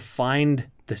need to find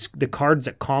the cards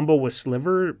that combo with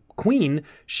Sliver Queen,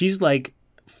 she's like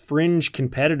fringe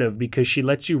competitive because she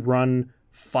lets you run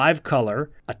 5-color,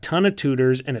 a ton of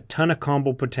tutors, and a ton of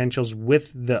combo potentials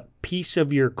with the piece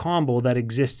of your combo that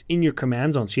exists in your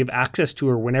command zone. So you have access to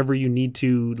her whenever you need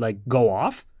to like go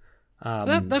off.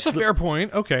 That's a fair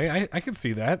point. Okay, I can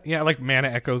see that. Yeah, like Mana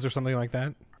Echoes or something like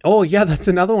that. Oh, yeah, that's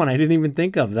another one I didn't even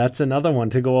think of. That's another one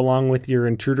to go along with your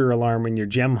Intruder Alarm and your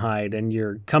Gemhide and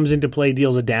your comes into play,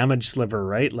 deals a damage sliver,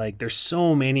 right? Like there's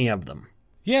so many of them.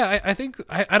 Yeah, I think,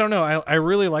 I don't know. I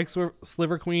really like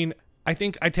Sliver Queen. I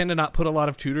think I tend to not put a lot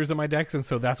of tutors in my decks, and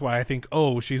so that's why I think,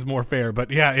 she's more fair.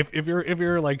 But yeah, if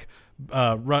you're like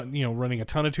running a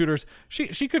ton of tutors,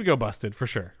 she could go busted for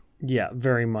sure. Yeah,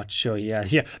 very much so. Yeah.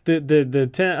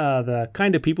 The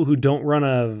kind of people who don't run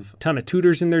a ton of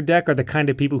tutors in their deck are the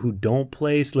kind of people who don't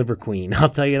play Sliver Queen. I'll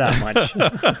tell you that much.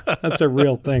 That's a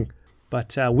real thing.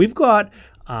 But we've got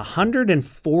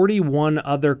 141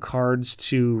 other cards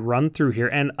to run through here,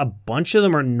 and a bunch of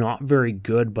them are not very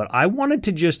good, but I wanted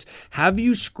to just have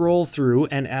you scroll through,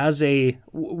 and as a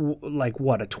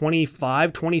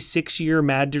 25, 26-year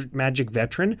Magic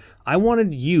veteran, I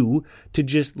wanted you to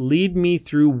just lead me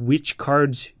through which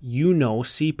cards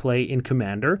see play in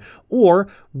Commander, or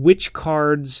which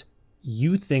cards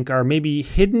you think are maybe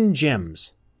hidden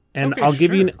gems. And okay,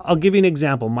 I'll give you an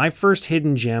example. My first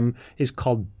hidden gem is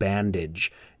called Bandage.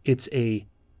 It's a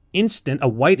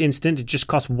white instant. It just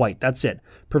costs white. That's it.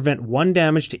 Prevent 1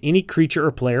 damage to any creature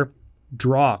or player.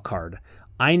 Draw a card.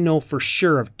 I know for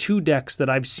sure of 2 decks that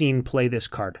I've seen play this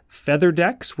card. Feather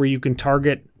decks, where you can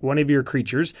target one of your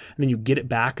creatures, and then you get it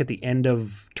back at the end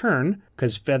of turn,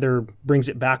 because Feather brings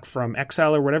it back from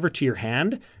exile or whatever to your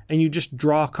hand, and you just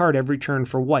draw a card every turn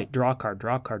for white. Draw a card,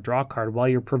 draw a card, draw a card, while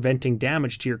you're preventing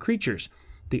damage to your creatures.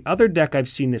 The other deck I've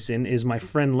seen this in is my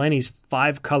friend Lenny's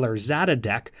 5-color Zada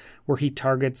deck, where he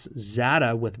targets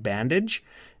Zada with Bandage,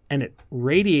 and it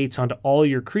radiates onto all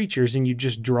your creatures, and you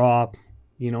just draw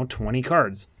 20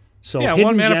 cards. So yeah, hidden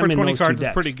 1 mana gem for in 20 those cards 2 is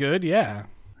decks. pretty good, yeah.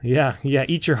 Yeah,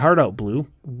 eat your heart out, Blue.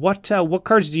 What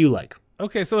cards do you like?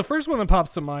 Okay, so the first one that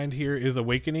pops to mind here is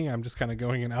Awakening. I'm just kind of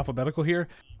going in alphabetical here.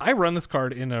 I run this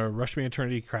card in a Rush Me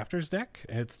Eternity Crafters deck,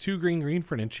 and it's 2 green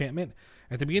for an enchantment.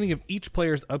 At the beginning of each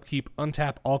player's upkeep,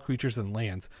 untap all creatures and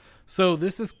lands. So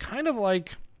this is kind of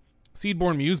like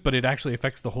Seedborn Muse, but it actually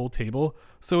affects the whole table.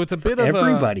 So it's a bit of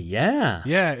everybody, yeah.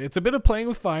 Yeah, it's a bit of playing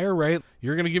with fire, right?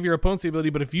 You're going to give your opponents the ability,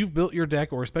 but if you've built your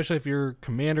deck, or especially if your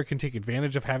commander can take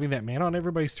advantage of having that mana on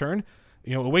everybody's turn,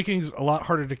 Awakening's a lot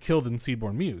harder to kill than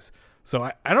Seedborn Muse. So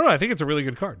I don't know. I think it's a really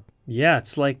good card. Yeah,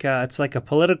 it's like a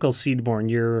political Seedborn.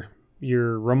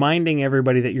 You're reminding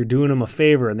everybody that you're doing them a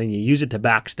favor, and then you use it to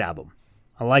backstab them.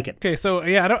 I like it. Okay, so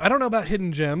yeah, I don't know about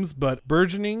Hidden Gems, but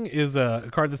Burgeoning is a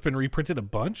card that's been reprinted a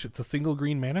bunch. It's a single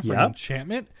green mana for an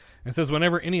enchantment. It says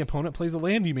whenever any opponent plays a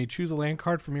land, you may choose a land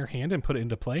card from your hand and put it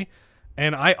into play.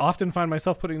 And I often find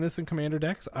myself putting this in commander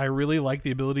decks. I really like the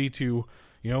ability to,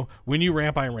 when you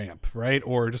ramp, I ramp, right?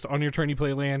 Or just on your turn you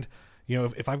play land.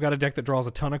 If I've got a deck that draws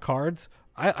a ton of cards,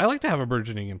 I like to have a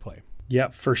Burgeoning in play. Yeah,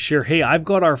 for sure. Hey, I've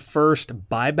got our first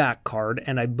buyback card,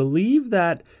 and I believe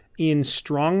that in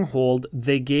Stronghold,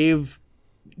 they gave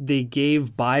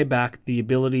buyback the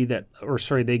ability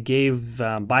they gave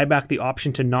buyback the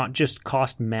option to not just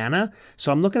cost mana.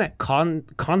 So I'm looking at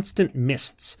Constant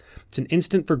Mists. It's an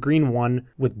instant for green 1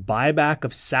 with buyback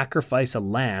of sacrifice a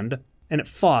land, and it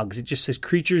fogs. It just says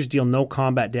creatures deal no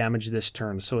combat damage this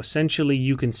turn. So essentially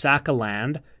you can sack a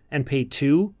land and pay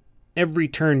 2 every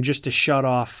turn just to shut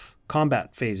off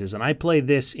combat phases. And I play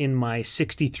this in my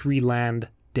 63 land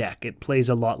deck. It plays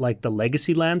a lot like the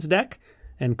Legacy Lands deck,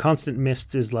 and Constant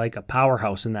Mists is like a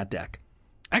powerhouse in that deck.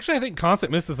 Actually, I think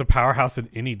Constant Mist is a powerhouse in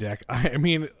any deck. I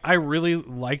mean, I really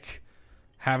like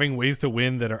having ways to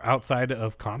win that are outside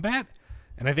of combat,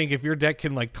 and I think if your deck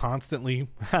can constantly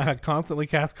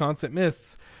cast Constant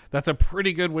Mists, that's a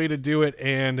pretty good way to do it.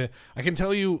 And I can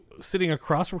tell you, sitting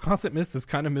across from Constant Mist is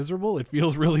kind of miserable. It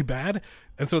feels really bad,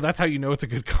 and so that's how you know it's a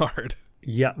good card.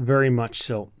 Yeah, very much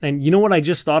so. And you know what I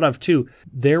just thought of too?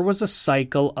 There was a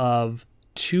cycle of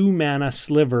 2 mana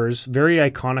slivers, very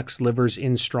iconic slivers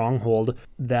in Stronghold,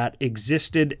 that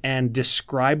existed and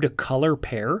described a color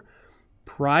pair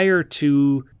prior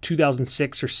to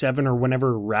 2006 or 7 or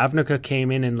whenever Ravnica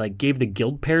came in and gave the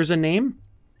guild pairs a name.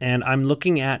 And I'm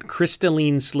looking at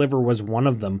Crystalline Sliver was one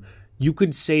of them. You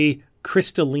could say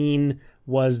Crystalline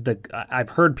was I've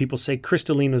heard people say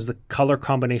Crystalline was the color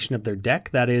combination of their deck.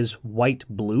 That is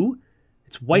white-blue.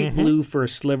 It's white-blue for a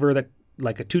sliver, that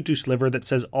like a 2/2 sliver that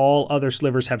says all other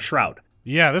slivers have Shroud.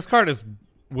 Yeah, this card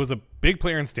was a big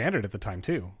player in Standard at the time,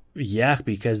 too. Yeah,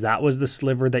 because that was the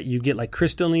sliver that you get, like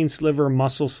Crystalline Sliver,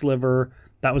 Muscle Sliver.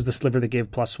 That was the sliver that gave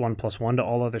 +1/+1 to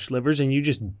all other slivers, and you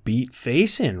just beat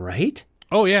face in, right?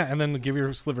 Oh, yeah, and then give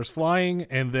your slivers flying,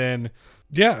 and then...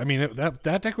 Yeah, I mean,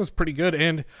 that deck was pretty good,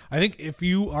 and I think if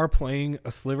you are playing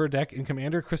a sliver deck in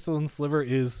Commander, Crystalline Sliver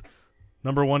is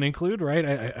number 1 include, right?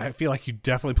 I feel like you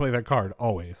definitely play that card,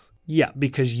 always. Yeah,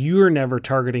 because you're never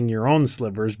targeting your own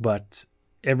slivers, but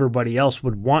everybody else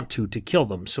would want to kill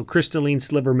them. So Crystalline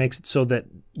Sliver makes it so that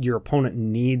your opponent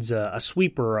needs a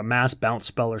sweeper or a mass bounce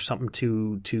spell or something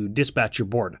to dispatch your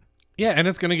board. Yeah, and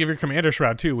it's going to give your Commander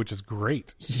Shroud too, which is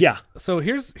great. Yeah. So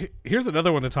here's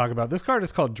another one to talk about. This card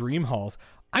is called Dream Halls.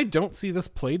 I don't see this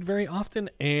played very often,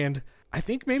 and I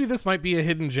think maybe this might be a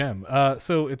hidden gem.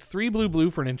 So it's 3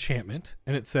 blue for an enchantment,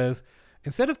 and it says,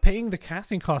 instead of paying the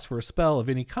casting cost for a spell of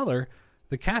any color,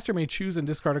 the caster may choose and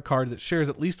discard a card that shares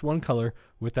at least one color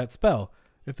with that spell.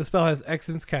 If the spell has X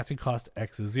in its casting cost,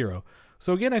 X is 0.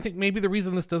 So again, I think maybe the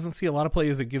reason this doesn't see a lot of play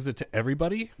is it gives it to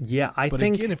everybody. Yeah, But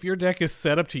again, if your deck is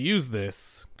set up to use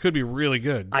this, could be really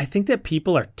good. I think that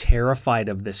people are terrified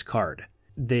of this card.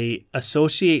 They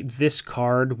associate this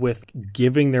card with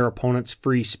giving their opponents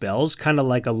free spells, kind of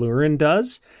like Alurin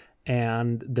does,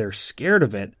 and they're scared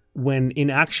of it, when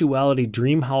in actuality,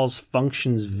 Dream Halls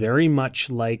functions very much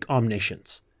like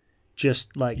Omniscience.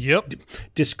 Just like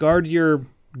discard your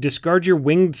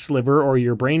Winged Sliver or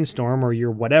your Brainstorm or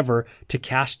your whatever to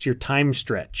cast your Time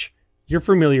Stretch. You're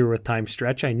familiar with Time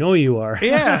Stretch. I know you are.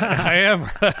 Yeah, I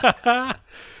am.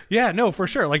 Yeah, no, for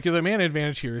sure. Like, the mana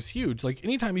advantage here is huge. Like,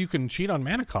 anytime you can cheat on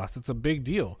mana cost, it's a big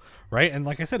deal, right? And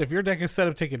like I said, if your deck is set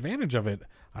up to take advantage of it,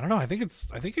 I don't know. I think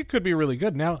it could be really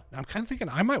good. Now, I'm kind of thinking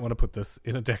I might want to put this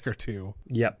in a deck or two.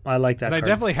 Yep, I like that. And card. I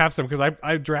definitely have some because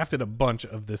I drafted a bunch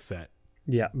of this set.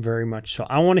 Yeah, very much so.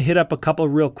 I want to hit up a couple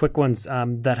real quick ones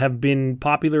that have been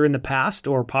popular in the past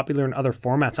or popular in other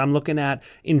formats. I'm looking at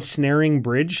Ensnaring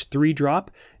Bridge,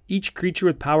 3-drop. Each creature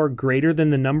with power greater than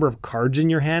the number of cards in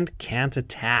your hand can't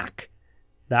attack.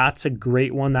 That's a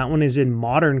great one. That one is in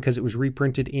Modern because it was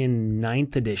reprinted in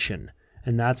 9th edition.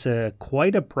 And that's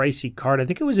quite a pricey card. I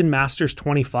think it was in Masters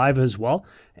 25 as well.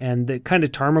 And the kind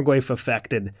of Tarmogoyf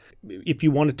affected. If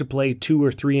you wanted to play 2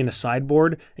 or 3 in a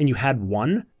sideboard and you had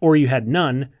 1 or you had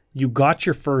none, you got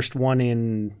your first one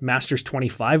in Masters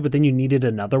 25, but then you needed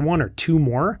another one or 2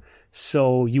 more.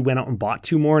 So you went out and bought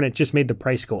 2 more and it just made the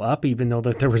price go up, even though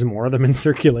that there was more of them in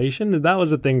circulation. That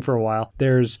was a thing for a while.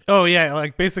 Oh, yeah.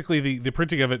 Like basically the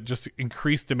printing of it just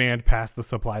increased demand past the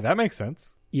supply. That makes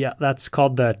sense. Yeah, that's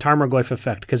called the Tarmogoyf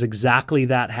effect, because exactly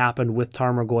that happened with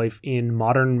Tarmogoyf in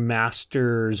Modern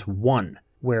Masters 1,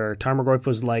 where Tarmogoyf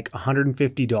was like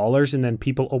 $150 and then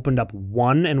people opened up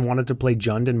 1 and wanted to play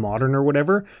Jund in Modern or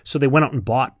whatever. So they went out and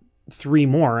bought 3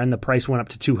 more and the price went up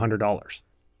to $200.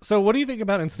 So what do you think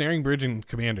about Ensnaring Bridge in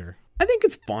Commander? I think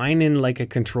it's fine in like a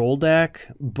control deck,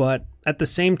 but at the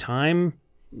same time,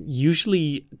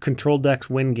 usually control decks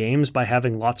win games by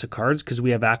having lots of cards because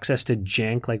we have access to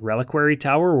jank like Reliquary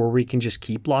Tower where we can just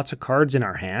keep lots of cards in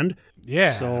our hand.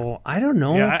 Yeah. So I don't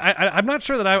know. Yeah, I'm not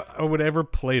sure that I would ever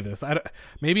play this.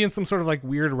 Maybe in some sort of like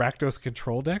weird Rakdos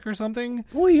control deck or something.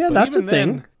 Well, yeah, but that's a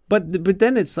then, thing. But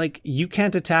then it's like you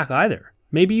can't attack either.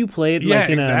 Maybe you play it like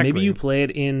maybe you play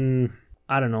it in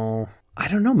I don't know.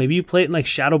 Maybe you play it in like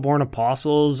Shadowborn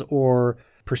Apostles or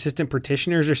Persistent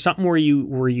Petitioners or something where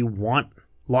you want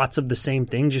lots of the same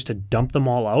thing just to dump them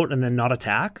all out and then not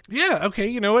attack. Yeah, okay,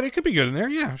 you know what? It could be good in there.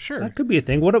 Yeah, sure. That could be a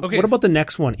thing. What about the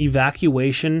next one?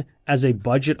 Evacuation as a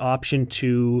budget option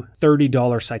to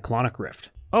 $30 Cyclonic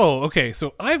Rift. Oh, okay.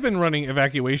 So I've been running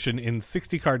Evacuation in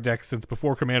 60-card decks since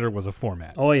before Commander was a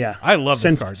format. Oh, yeah. I love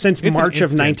this card. Since March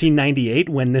of 1998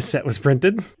 when this set was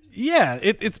printed. Yeah,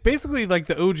 it's basically like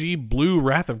the OG blue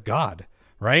Wrath of God,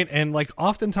 right? And like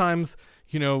oftentimes,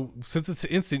 you know, since it's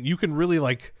instant, you can really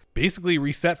like basically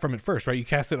reset from it first, right? You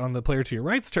cast it on the player to your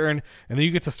right's turn, and then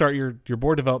you get to start your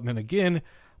board development again.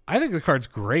 I think the card's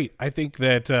great. I think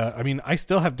that, I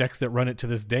still have decks that run it to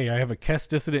this day. I have a Kess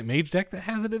Dissident Mage deck that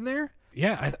has it in there.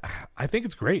 Yeah, I think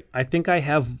it's great. I think I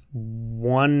have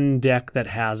one deck that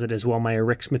has it as well, my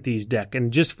Erixmathes deck.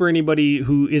 And just for anybody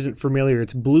who isn't familiar,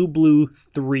 it's blue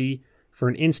 3 for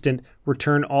an instant,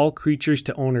 return all creatures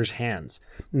to owner's hands.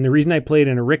 And the reason I played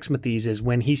an Erixmathes is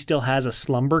when he still has a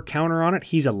slumber counter on it,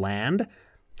 he's a land.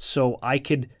 So I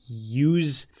could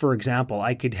use, for example,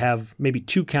 I could have maybe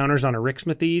 2 counters on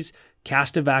Erixmathes,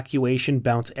 cast Evacuation,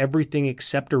 bounce everything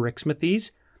except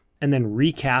Erixmathes, and then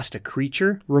recast a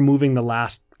creature, removing the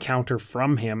last counter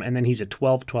from him, and then he's a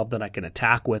 12/12 that I can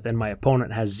attack with, and my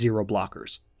opponent has 0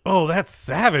 blockers. Oh, that's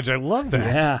savage. I love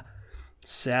that. Yeah.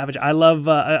 Savage. I love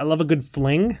a good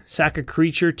fling. Sack a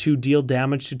creature to deal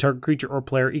damage to target creature or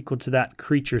player equal to that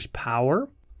creature's power.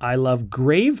 I love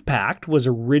Grave Pact, was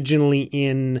originally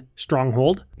in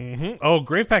Stronghold. Mm-hmm. Oh,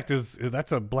 Grave Pact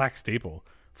that's a black staple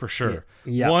for sure.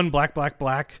 Yeah. 1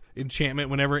 black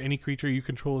enchantment. Whenever any creature you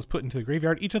control is put into the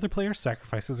graveyard, each other player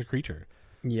sacrifices a creature.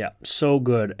 Yeah, so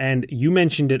good. And you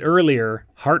mentioned it earlier,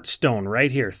 Heartstone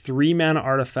right here. 3 mana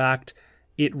artifact.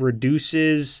 It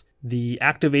reduces the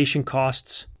activation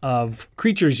costs of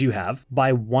creatures you have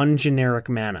by 1 generic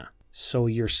mana. So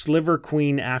your Sliver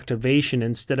Queen activation,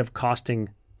 instead of costing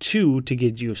 2 to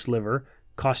get you a sliver,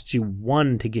 costs you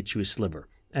 1 to get you a sliver.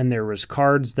 And there was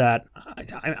cards that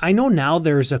I know now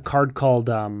there's a card called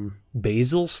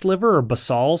Basil Sliver or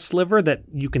Basal Sliver that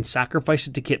you can sacrifice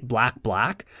it to get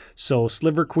black. So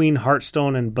Sliver Queen,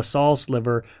 Heartstone, and Basal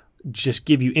Sliver just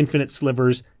give you infinite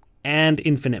slivers and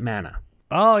infinite mana.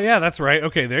 Oh, yeah, that's right.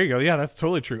 Okay, there you go. Yeah, that's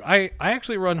totally true. I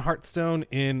actually run Heartstone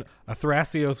in a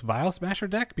Thrasios Vial Smasher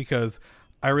deck because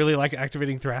I really like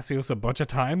activating Thrasios a bunch of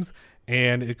times,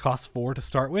 and it costs 4 to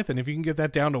start with. And if you can get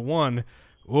that down to 1,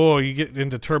 oh, you get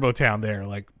into Turbo Town there,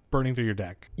 like burning through your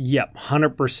deck. Yep,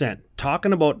 100%.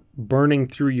 Talking about burning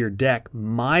through your deck,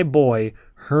 my boy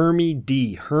Hermie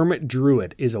D, Hermit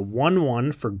Druid, is a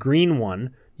 1/1 for green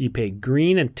 1. You pay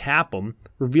green and tap them.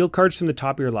 Reveal cards from the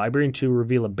top of your library and to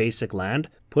reveal a basic land.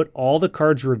 Put all the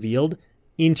cards revealed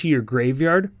into your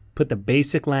graveyard. Put the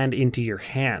basic land into your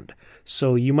hand.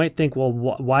 So you might think, well,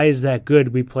 why is that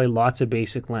good? We play lots of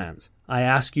basic lands. I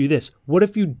ask you this. What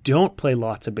if you don't play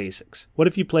lots of basics? What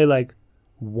if you play like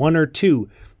 1 or 2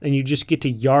 and you just get to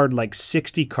yard like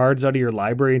 60 cards out of your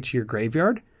library into your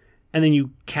graveyard? And then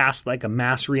you cast like a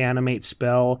mass reanimate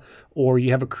spell, or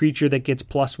you have a creature that gets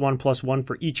 +1/+1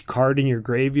 for each card in your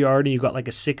graveyard, and you got like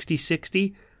a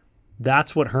 60/60.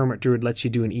 That's what Hermit Druid lets you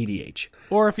do in EDH.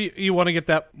 Or if you want to get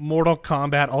that Mortal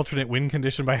Kombat alternate win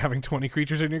condition by having 20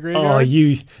 creatures in your graveyard. Oh,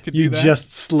 you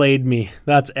just slayed me.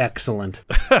 That's excellent.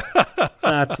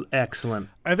 That's excellent.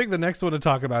 I think the next one to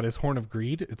talk about is Horn of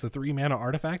Greed. It's a 3 mana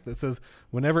artifact that says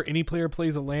whenever any player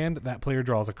plays a land, that player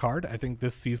draws a card. I think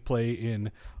this sees play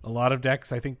in a lot of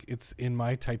decks. I think it's in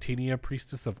my Titania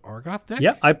Priestess of Argoth deck.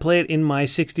 Yeah, I play it in my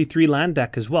 63 land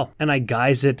deck as well. And I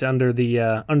guise it under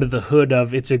the hood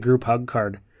of It's a Group Hug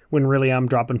card, when really I'm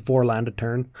dropping 4 land a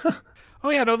turn. Oh,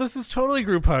 yeah, no, this is totally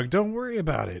group hug. Don't worry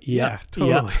about it. Yeah,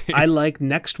 totally. Yeah. I like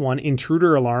next one,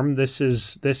 Intruder Alarm. This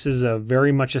is a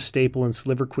very much a staple in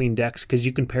Sliver Queen decks because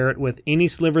you can pair it with any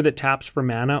sliver that taps for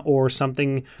mana or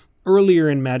something earlier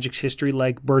in Magic's history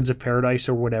like Birds of Paradise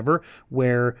or whatever,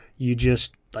 where you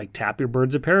just like tap your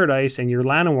Birds of Paradise and your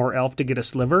Llanowar elf to get a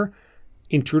sliver.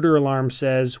 Intruder Alarm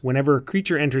says, whenever a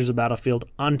creature enters the battlefield,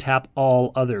 untap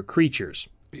all other creatures.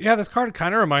 Yeah, this card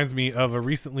kind of reminds me of a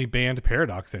recently banned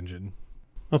Paradox engine.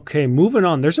 Okay, moving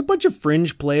on. There's a bunch of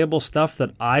fringe playable stuff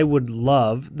that I would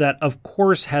love that, of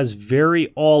course, has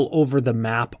very all over the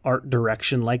map art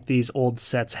direction like these old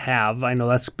sets have. I know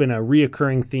that's been a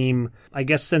reoccurring theme, I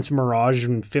guess, since Mirage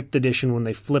in 5th edition when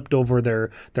they flipped over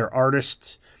their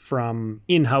artists from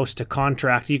in-house to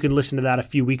contract. You can listen to that a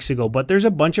few weeks ago, but there's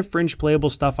a bunch of fringe playable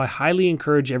stuff. I highly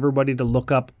encourage everybody to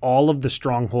look up all of the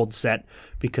Stronghold set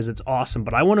because it's awesome.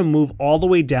 But I want to move all the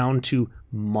way down to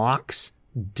Mox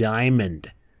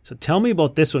Diamond. So tell me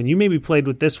about this one. You maybe played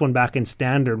with this one back in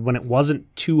Standard when it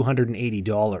wasn't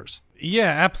 $280. Yeah,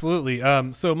 absolutely.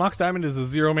 So Mox Diamond is a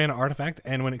 0-mana artifact,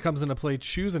 and when it comes into play,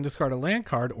 choose and discard a land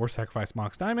card or sacrifice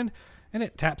Mox Diamond, and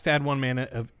it taps to add 1 mana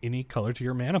of any color to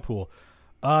your mana pool.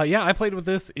 Yeah, I played with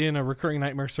this in a Recurring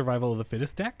Nightmare Survival of the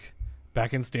Fittest deck.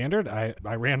 Back in Standard, I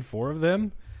ran 4 of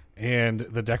them, and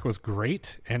the deck was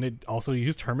great, and it also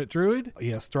used Hermit Druid.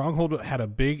 Yeah, Stronghold had a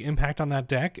big impact on that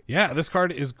deck. Yeah, this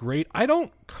card is great. I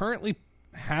don't currently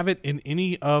have it in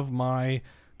any of my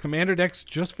Commander decks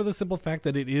just for the simple fact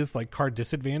that it is like card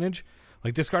disadvantage.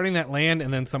 Like discarding that land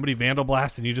and then somebody Vandal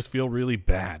Blast and you just feel really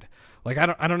bad. Like,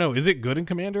 I don't know. Is it good in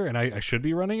Commander and I should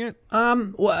be running it?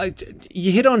 Well,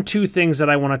 you hit on 2 things that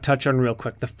I want to touch on real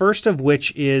quick. The first of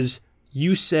which is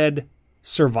you said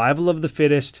Survival of the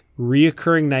Fittest,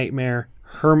 Reoccurring Nightmare,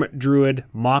 Hermit Druid,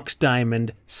 Mox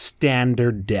Diamond,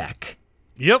 Standard deck.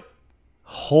 Yep.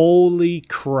 Holy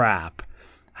crap.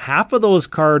 Half of those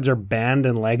cards are banned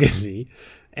in Legacy,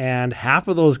 and half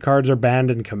of those cards are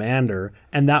banned in Commander,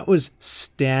 and that was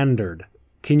Standard.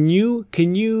 Can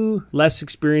you less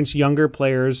experienced younger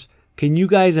players, can you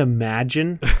guys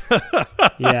imagine?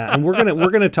 Yeah, and we're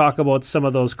gonna talk about some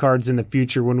of those cards in the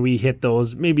future when we hit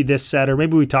those. Maybe this set, or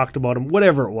maybe we talked about them.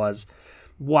 Whatever it was.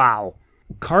 Wow,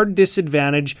 card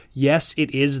disadvantage. Yes,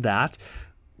 it is that.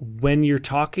 When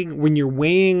you're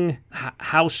weighing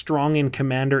how strong in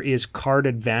Commander is card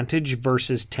advantage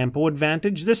versus tempo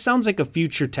advantage. This sounds like a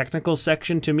future technical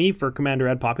section to me for Commander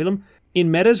ad Populum.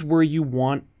 In metas where you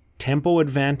want tempo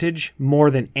advantage more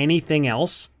than anything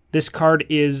else, this card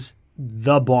is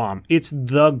the bomb. It's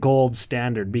the gold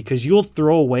standard because you'll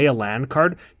throw away a land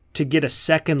card to get a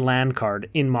second land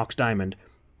card in Mox Diamond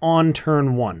on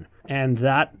turn 1. And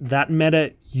that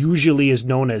meta usually is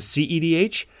known as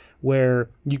CEDH, where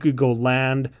you could go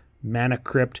land, Mana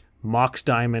Crypt, Mox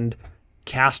Diamond,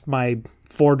 cast my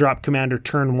 4-drop commander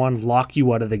turn 1, lock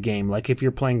you out of the game. Like if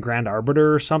you're playing Grand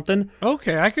Arbiter or something.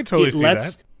 Okay, I could totally see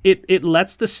that. It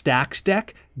lets the stacks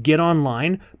deck get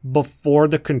online before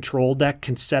the control deck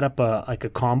can set up a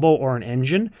combo or an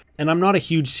engine. And I'm not a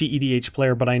huge CEDH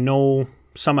player, but I know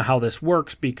some of how this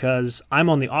works because I'm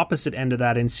on the opposite end of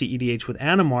that in CEDH with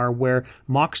Animar, where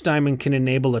Mox Diamond can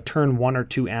enable a turn 1 or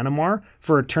 2 Animar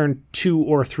for a turn 2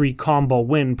 or 3 combo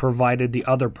win, provided the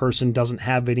other person doesn't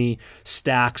have any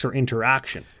stacks or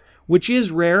interaction. Which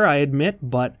is rare, I admit,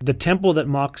 but the tempo that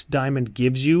Mox Diamond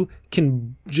gives you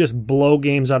can just blow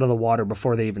games out of the water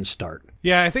before they even start.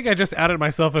 Yeah, I think I just outed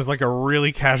myself as like a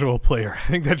really casual player. I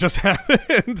think that just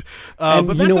happened.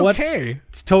 But that's okay.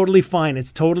 It's totally fine.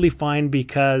 It's totally fine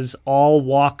because all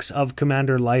walks of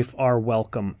Commander life are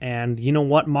welcome. And you know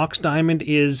what? Mox Diamond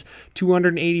is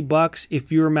 $280.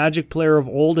 If you're a Magic player of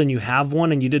old and you have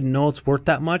one and you didn't know it's worth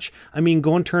that much, I mean,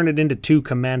 go and turn it into 2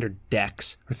 Commander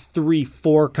decks or 3,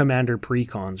 4 Commander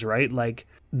precons, right? Like,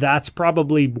 that's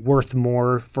probably worth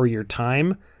more for your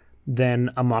time than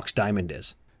a Mox Diamond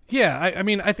is. Yeah, I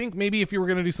mean, I think maybe if you were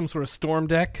going to do some sort of Storm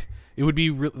deck, it would be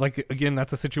like, again,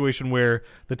 that's a situation where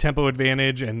the tempo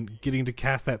advantage and getting to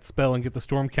cast that spell and get the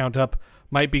Storm count up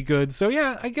might be good. So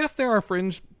yeah, I guess there are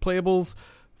fringe playables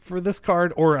for this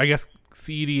card, or I guess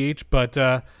CEDH, but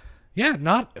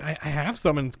yeah, I have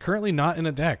some and currently not in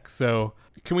a deck. So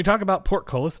can we talk about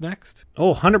Portcullis next?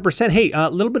 Oh, 100%. Hey, a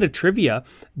little bit of trivia.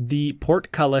 The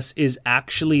Portcullis is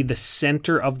actually the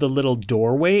center of the little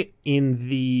doorway in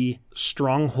the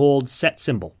Stronghold set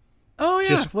symbol. Oh,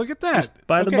 yeah. Look at that. Just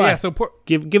by the by. Yeah, so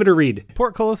give it a read.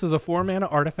 Portcullis is a 4-mana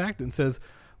artifact and says,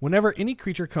 whenever any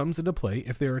creature comes into play,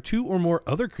 if there are 2 or more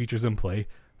other creatures in play,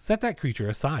 set that creature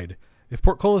aside. If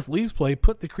Portcullis leaves play,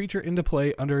 put the creature into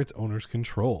play under its owner's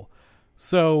control.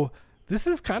 So this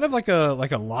is kind of like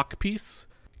a lock piece.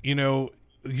 You know,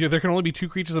 there can only be 2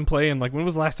 creatures in play, and like when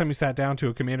was the last time you sat down to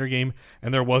a Commander game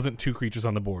and there wasn't 2 creatures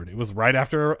on the board? It was right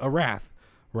after a Wrath,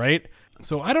 right?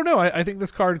 So I don't know. I think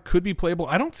this card could be playable.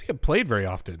 I don't see it played very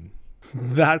often.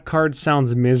 That card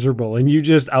sounds miserable, and you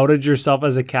just outed yourself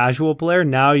as a casual player.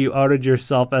 Now you outed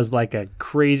yourself as like a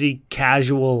crazy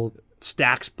casual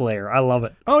Stacks player. I love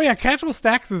it. Oh yeah, casual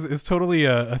Stacks is totally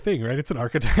a thing, right? It's an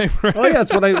archetype, right? Oh yeah,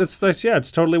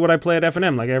 it's totally what I play at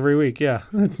FNM like every week. Yeah,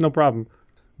 it's no problem.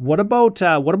 What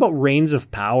about Reigns of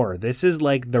Power? This is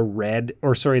like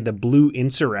the blue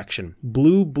Insurrection.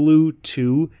 Blue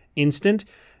 2 instant.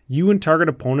 You and target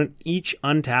opponent each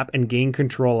untap and gain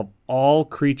control of all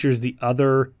creatures the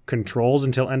other controls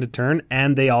until end of turn,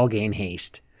 and they all gain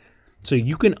haste. So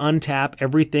you can untap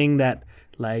everything that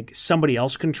like somebody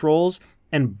else controls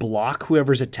and block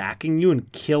whoever's attacking you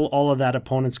and kill all of that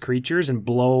opponent's creatures and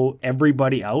blow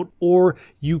everybody out. Or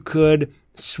you could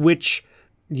switch,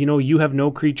 you have no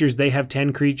creatures, they have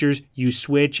 10 creatures, you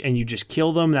switch and you just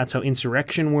kill them. That's how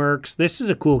Insurrection works. This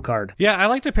is a cool card. Yeah, I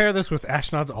like to pair this with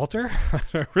Ashnod's Altar.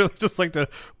 I really just like to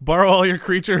borrow all your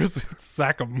creatures and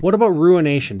sack them. What about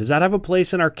Ruination? Does that have a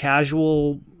place in our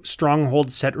casual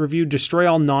Stronghold set review?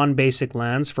 Destroy all non-basic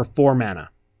lands for 4 mana.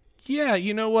 Yeah,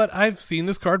 you know what? I've seen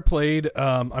this card played.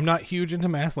 I'm not huge into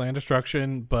mass land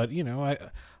destruction, but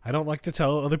I don't like to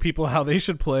tell other people how they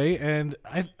should play, and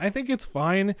I think it's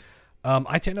fine.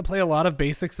 I tend to play a lot of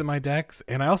basics in my decks,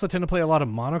 and I also tend to play a lot of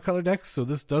monocolor decks, so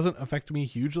this doesn't affect me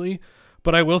hugely.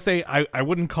 But I will say I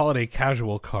wouldn't call it a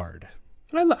casual card.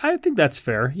 I think that's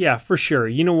fair. Yeah, for sure.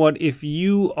 You know what? If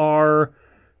you are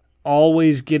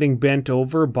always getting bent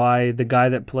over by the guy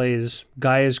that plays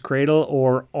Gaia's Cradle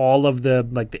or all of the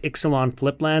Ixalan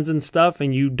flip lands and stuff,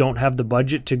 and you don't have the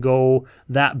budget to go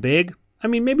that big, I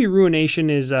mean, maybe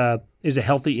Ruination is a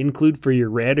healthy include for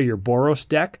your red or your Boros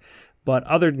deck, but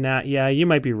other than that, yeah, you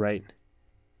might be right.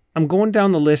 I'm going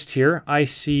down the list here. I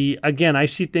see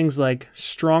things like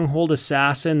Stronghold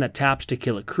Assassin that taps to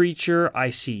kill a creature. I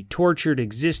see Tortured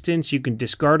Existence. You can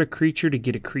discard a creature to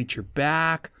get a creature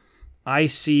back. I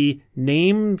see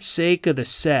namesake of the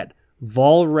set,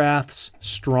 Volrath's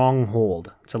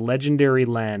Stronghold. It's a legendary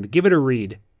land. Give it a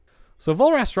read. So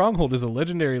Volrath's Stronghold is a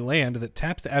legendary land that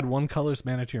taps to add 1 colorless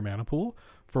mana to your mana pool.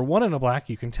 For 1 and a black,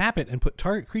 you can tap it and put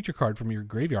target creature card from your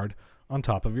graveyard on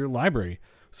top of your library.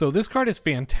 So this card is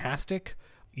fantastic.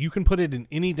 You can put it in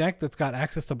any deck that's got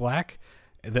access to black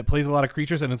that plays a lot of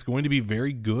creatures, and it's going to be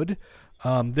very good.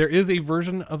 There is a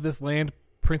version of this land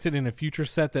printed in a future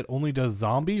set that only does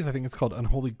zombies. I think it's called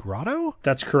Unholy Grotto.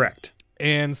 That's correct.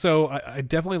 And so I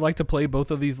definitely like to play both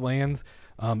of these lands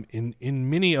in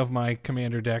many of my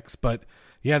commander decks. But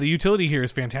yeah, the utility here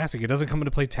is fantastic. It doesn't come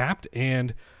into play tapped,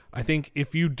 and I think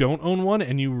if you don't own one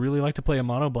and you really like to play a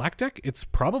mono black deck, it's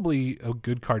probably a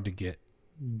good card to get.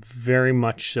 Very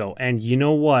much so. And you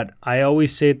know what? I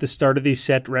always say at the start of these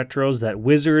set retros that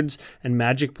Wizards and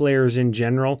Magic players in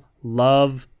general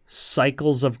love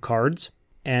cycles of cards.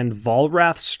 And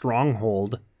Volrath's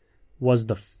Stronghold was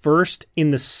the first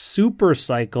in the super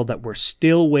cycle that we're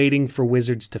still waiting for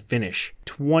Wizards to finish.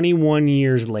 21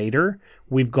 years later,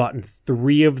 we've gotten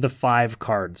 3 of the 5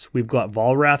 cards. We've got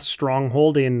Volrath's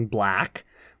Stronghold in black.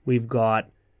 We've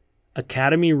got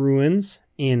Academy Ruins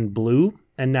in blue.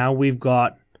 And now we've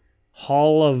got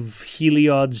Hall of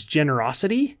Heliod's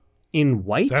Generosity in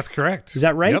white. That's correct. Is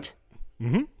that right? Yep.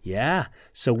 Mm-hmm. Yeah.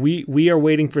 So we are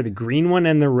waiting for the green one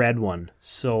and the red one.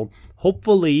 So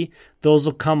hopefully those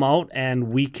will come out and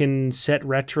we can set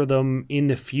retro them in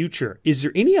the future. Is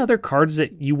there any other cards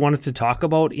that you wanted to talk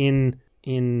about in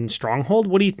Stronghold?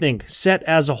 What do you think? Set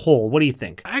as a whole, what do you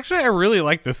think? Actually, I really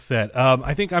like this set.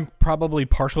 I think I'm probably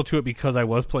partial to it because I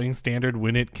was playing Standard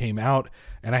when it came out,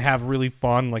 and I have really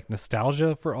fond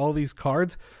nostalgia for all these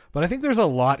cards. But I think there's a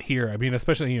lot here. I mean,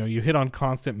 especially, you hit on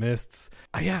Constant Mists.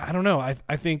 I don't know.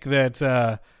 I think that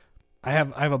I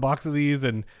have a box of these,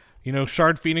 and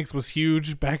Shard Phoenix was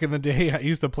huge back in the day. I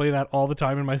used to play that all the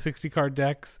time in my 60-card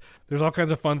decks. There's all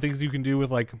kinds of fun things you can do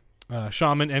with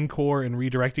Shaman Encore and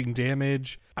redirecting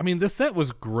damage. I mean, this set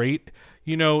was great.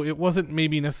 It wasn't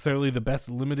maybe necessarily the best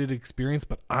limited experience,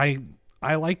 but I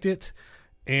liked it.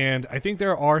 And I think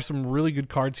there are some really good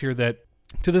cards here that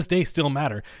to this day still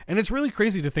matter. And it's really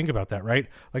crazy to think about that, right?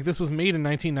 This was made in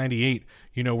 1998.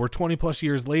 We're 20 plus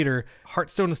years later.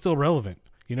 Hearthstone is still relevant.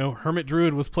 Hermit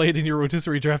Druid was played in your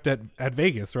rotisserie draft at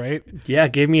Vegas, right? Yeah,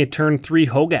 it gave me a turn 3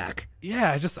 Hogak.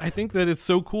 Yeah, I think that it's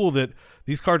so cool that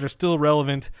these cards are still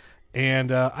relevant.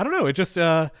 And I don't know, it just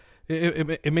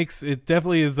it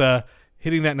definitely is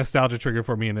hitting that nostalgia trigger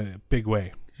for me in a big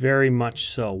way. Very much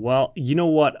so. Well, you know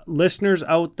what? Listeners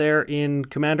out there in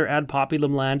Commander Ad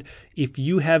Populum land, if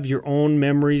you have your own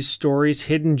memories, stories,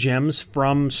 hidden gems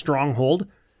from Stronghold,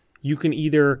 you can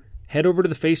either head over to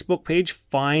the Facebook page,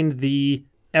 find the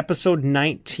episode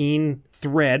 19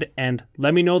 thread, and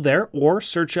let me know there, or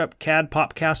search up CAD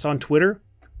Popcast on Twitter.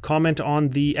 Comment on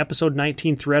the episode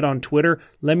 19 thread on Twitter.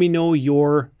 Let me know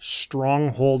your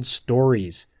Stronghold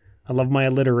stories. I love my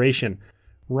alliteration.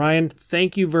 Ryan,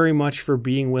 thank you very much for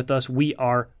being with us. We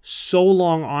are so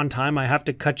long on time. I have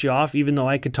to cut you off, even though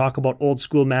I could talk about old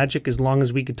school Magic as long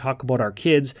as we could talk about our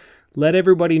kids. Let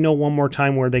everybody know one more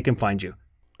time where they can find you.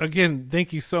 Again,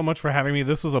 thank you so much for having me.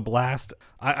 This was a blast.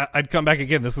 I'd come back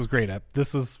again. This was great.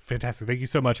 This was fantastic. Thank you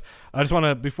so much. I just want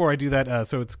to, before I do that,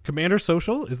 so it's Commander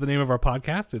Social is the name of our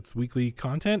podcast. It's weekly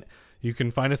content. You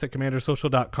can find us at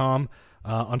commandersocial.com.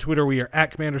 On Twitter, we are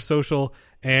at Commander Social.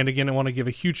 And again, I want to give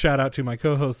a huge shout out to my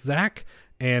co-host, Zach,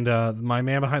 and my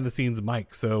man behind the scenes,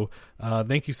 Mike. So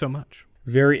thank you so much.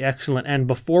 Very excellent. And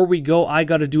before we go, I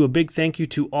got to do a big thank you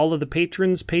to all of the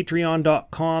patrons,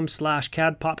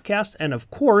 patreon.com/CADPopcast, and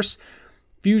of course,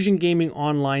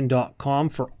 FusionGamingOnline.com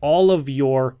for all of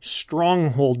your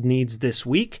Stronghold needs this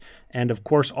week. And of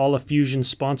course, all of Fusion's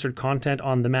sponsored content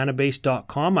on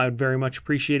themanabase.com. I would very much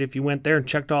appreciate if you went there and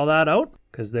checked all that out,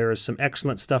 because there is some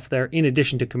excellent stuff there, in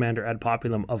addition to Commander Ad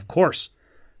Populum, of course.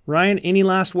 Ryan, any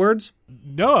last words?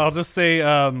 No, I'll just say,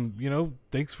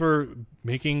 thanks for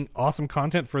making awesome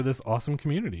content for this awesome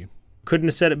community. Couldn't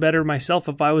have said it better myself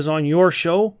if I was on your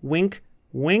show. Wink,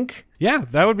 wink. Yeah,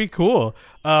 that would be cool.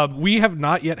 We have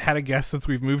not yet had a guest since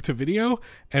we've moved to video,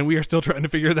 and we are still trying to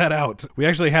figure that out. We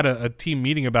actually had a team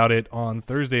meeting about it on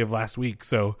Thursday of last week,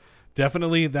 so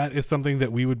definitely that is something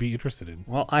that we would be interested in.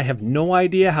 Well, I have no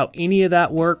idea how any of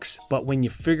that works, but when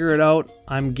you figure it out,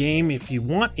 I'm game. If you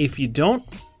want, if you don't,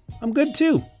 I'm good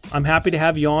too. I'm happy to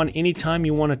have you on anytime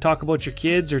you want to talk about your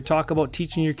kids or talk about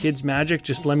teaching your kids Magic.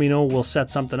 Just let me know. We'll set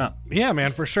something up. Yeah,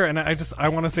 man, for sure. And I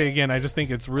want to say again, I just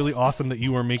think it's really awesome that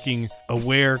you are making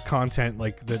aware content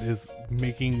like that is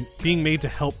being made to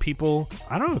help people.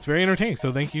 I don't know. It's very entertaining.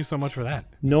 So thank you so much for that.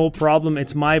 No problem.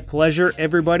 It's my pleasure.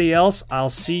 Everybody else, I'll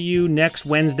see you next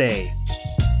Wednesday.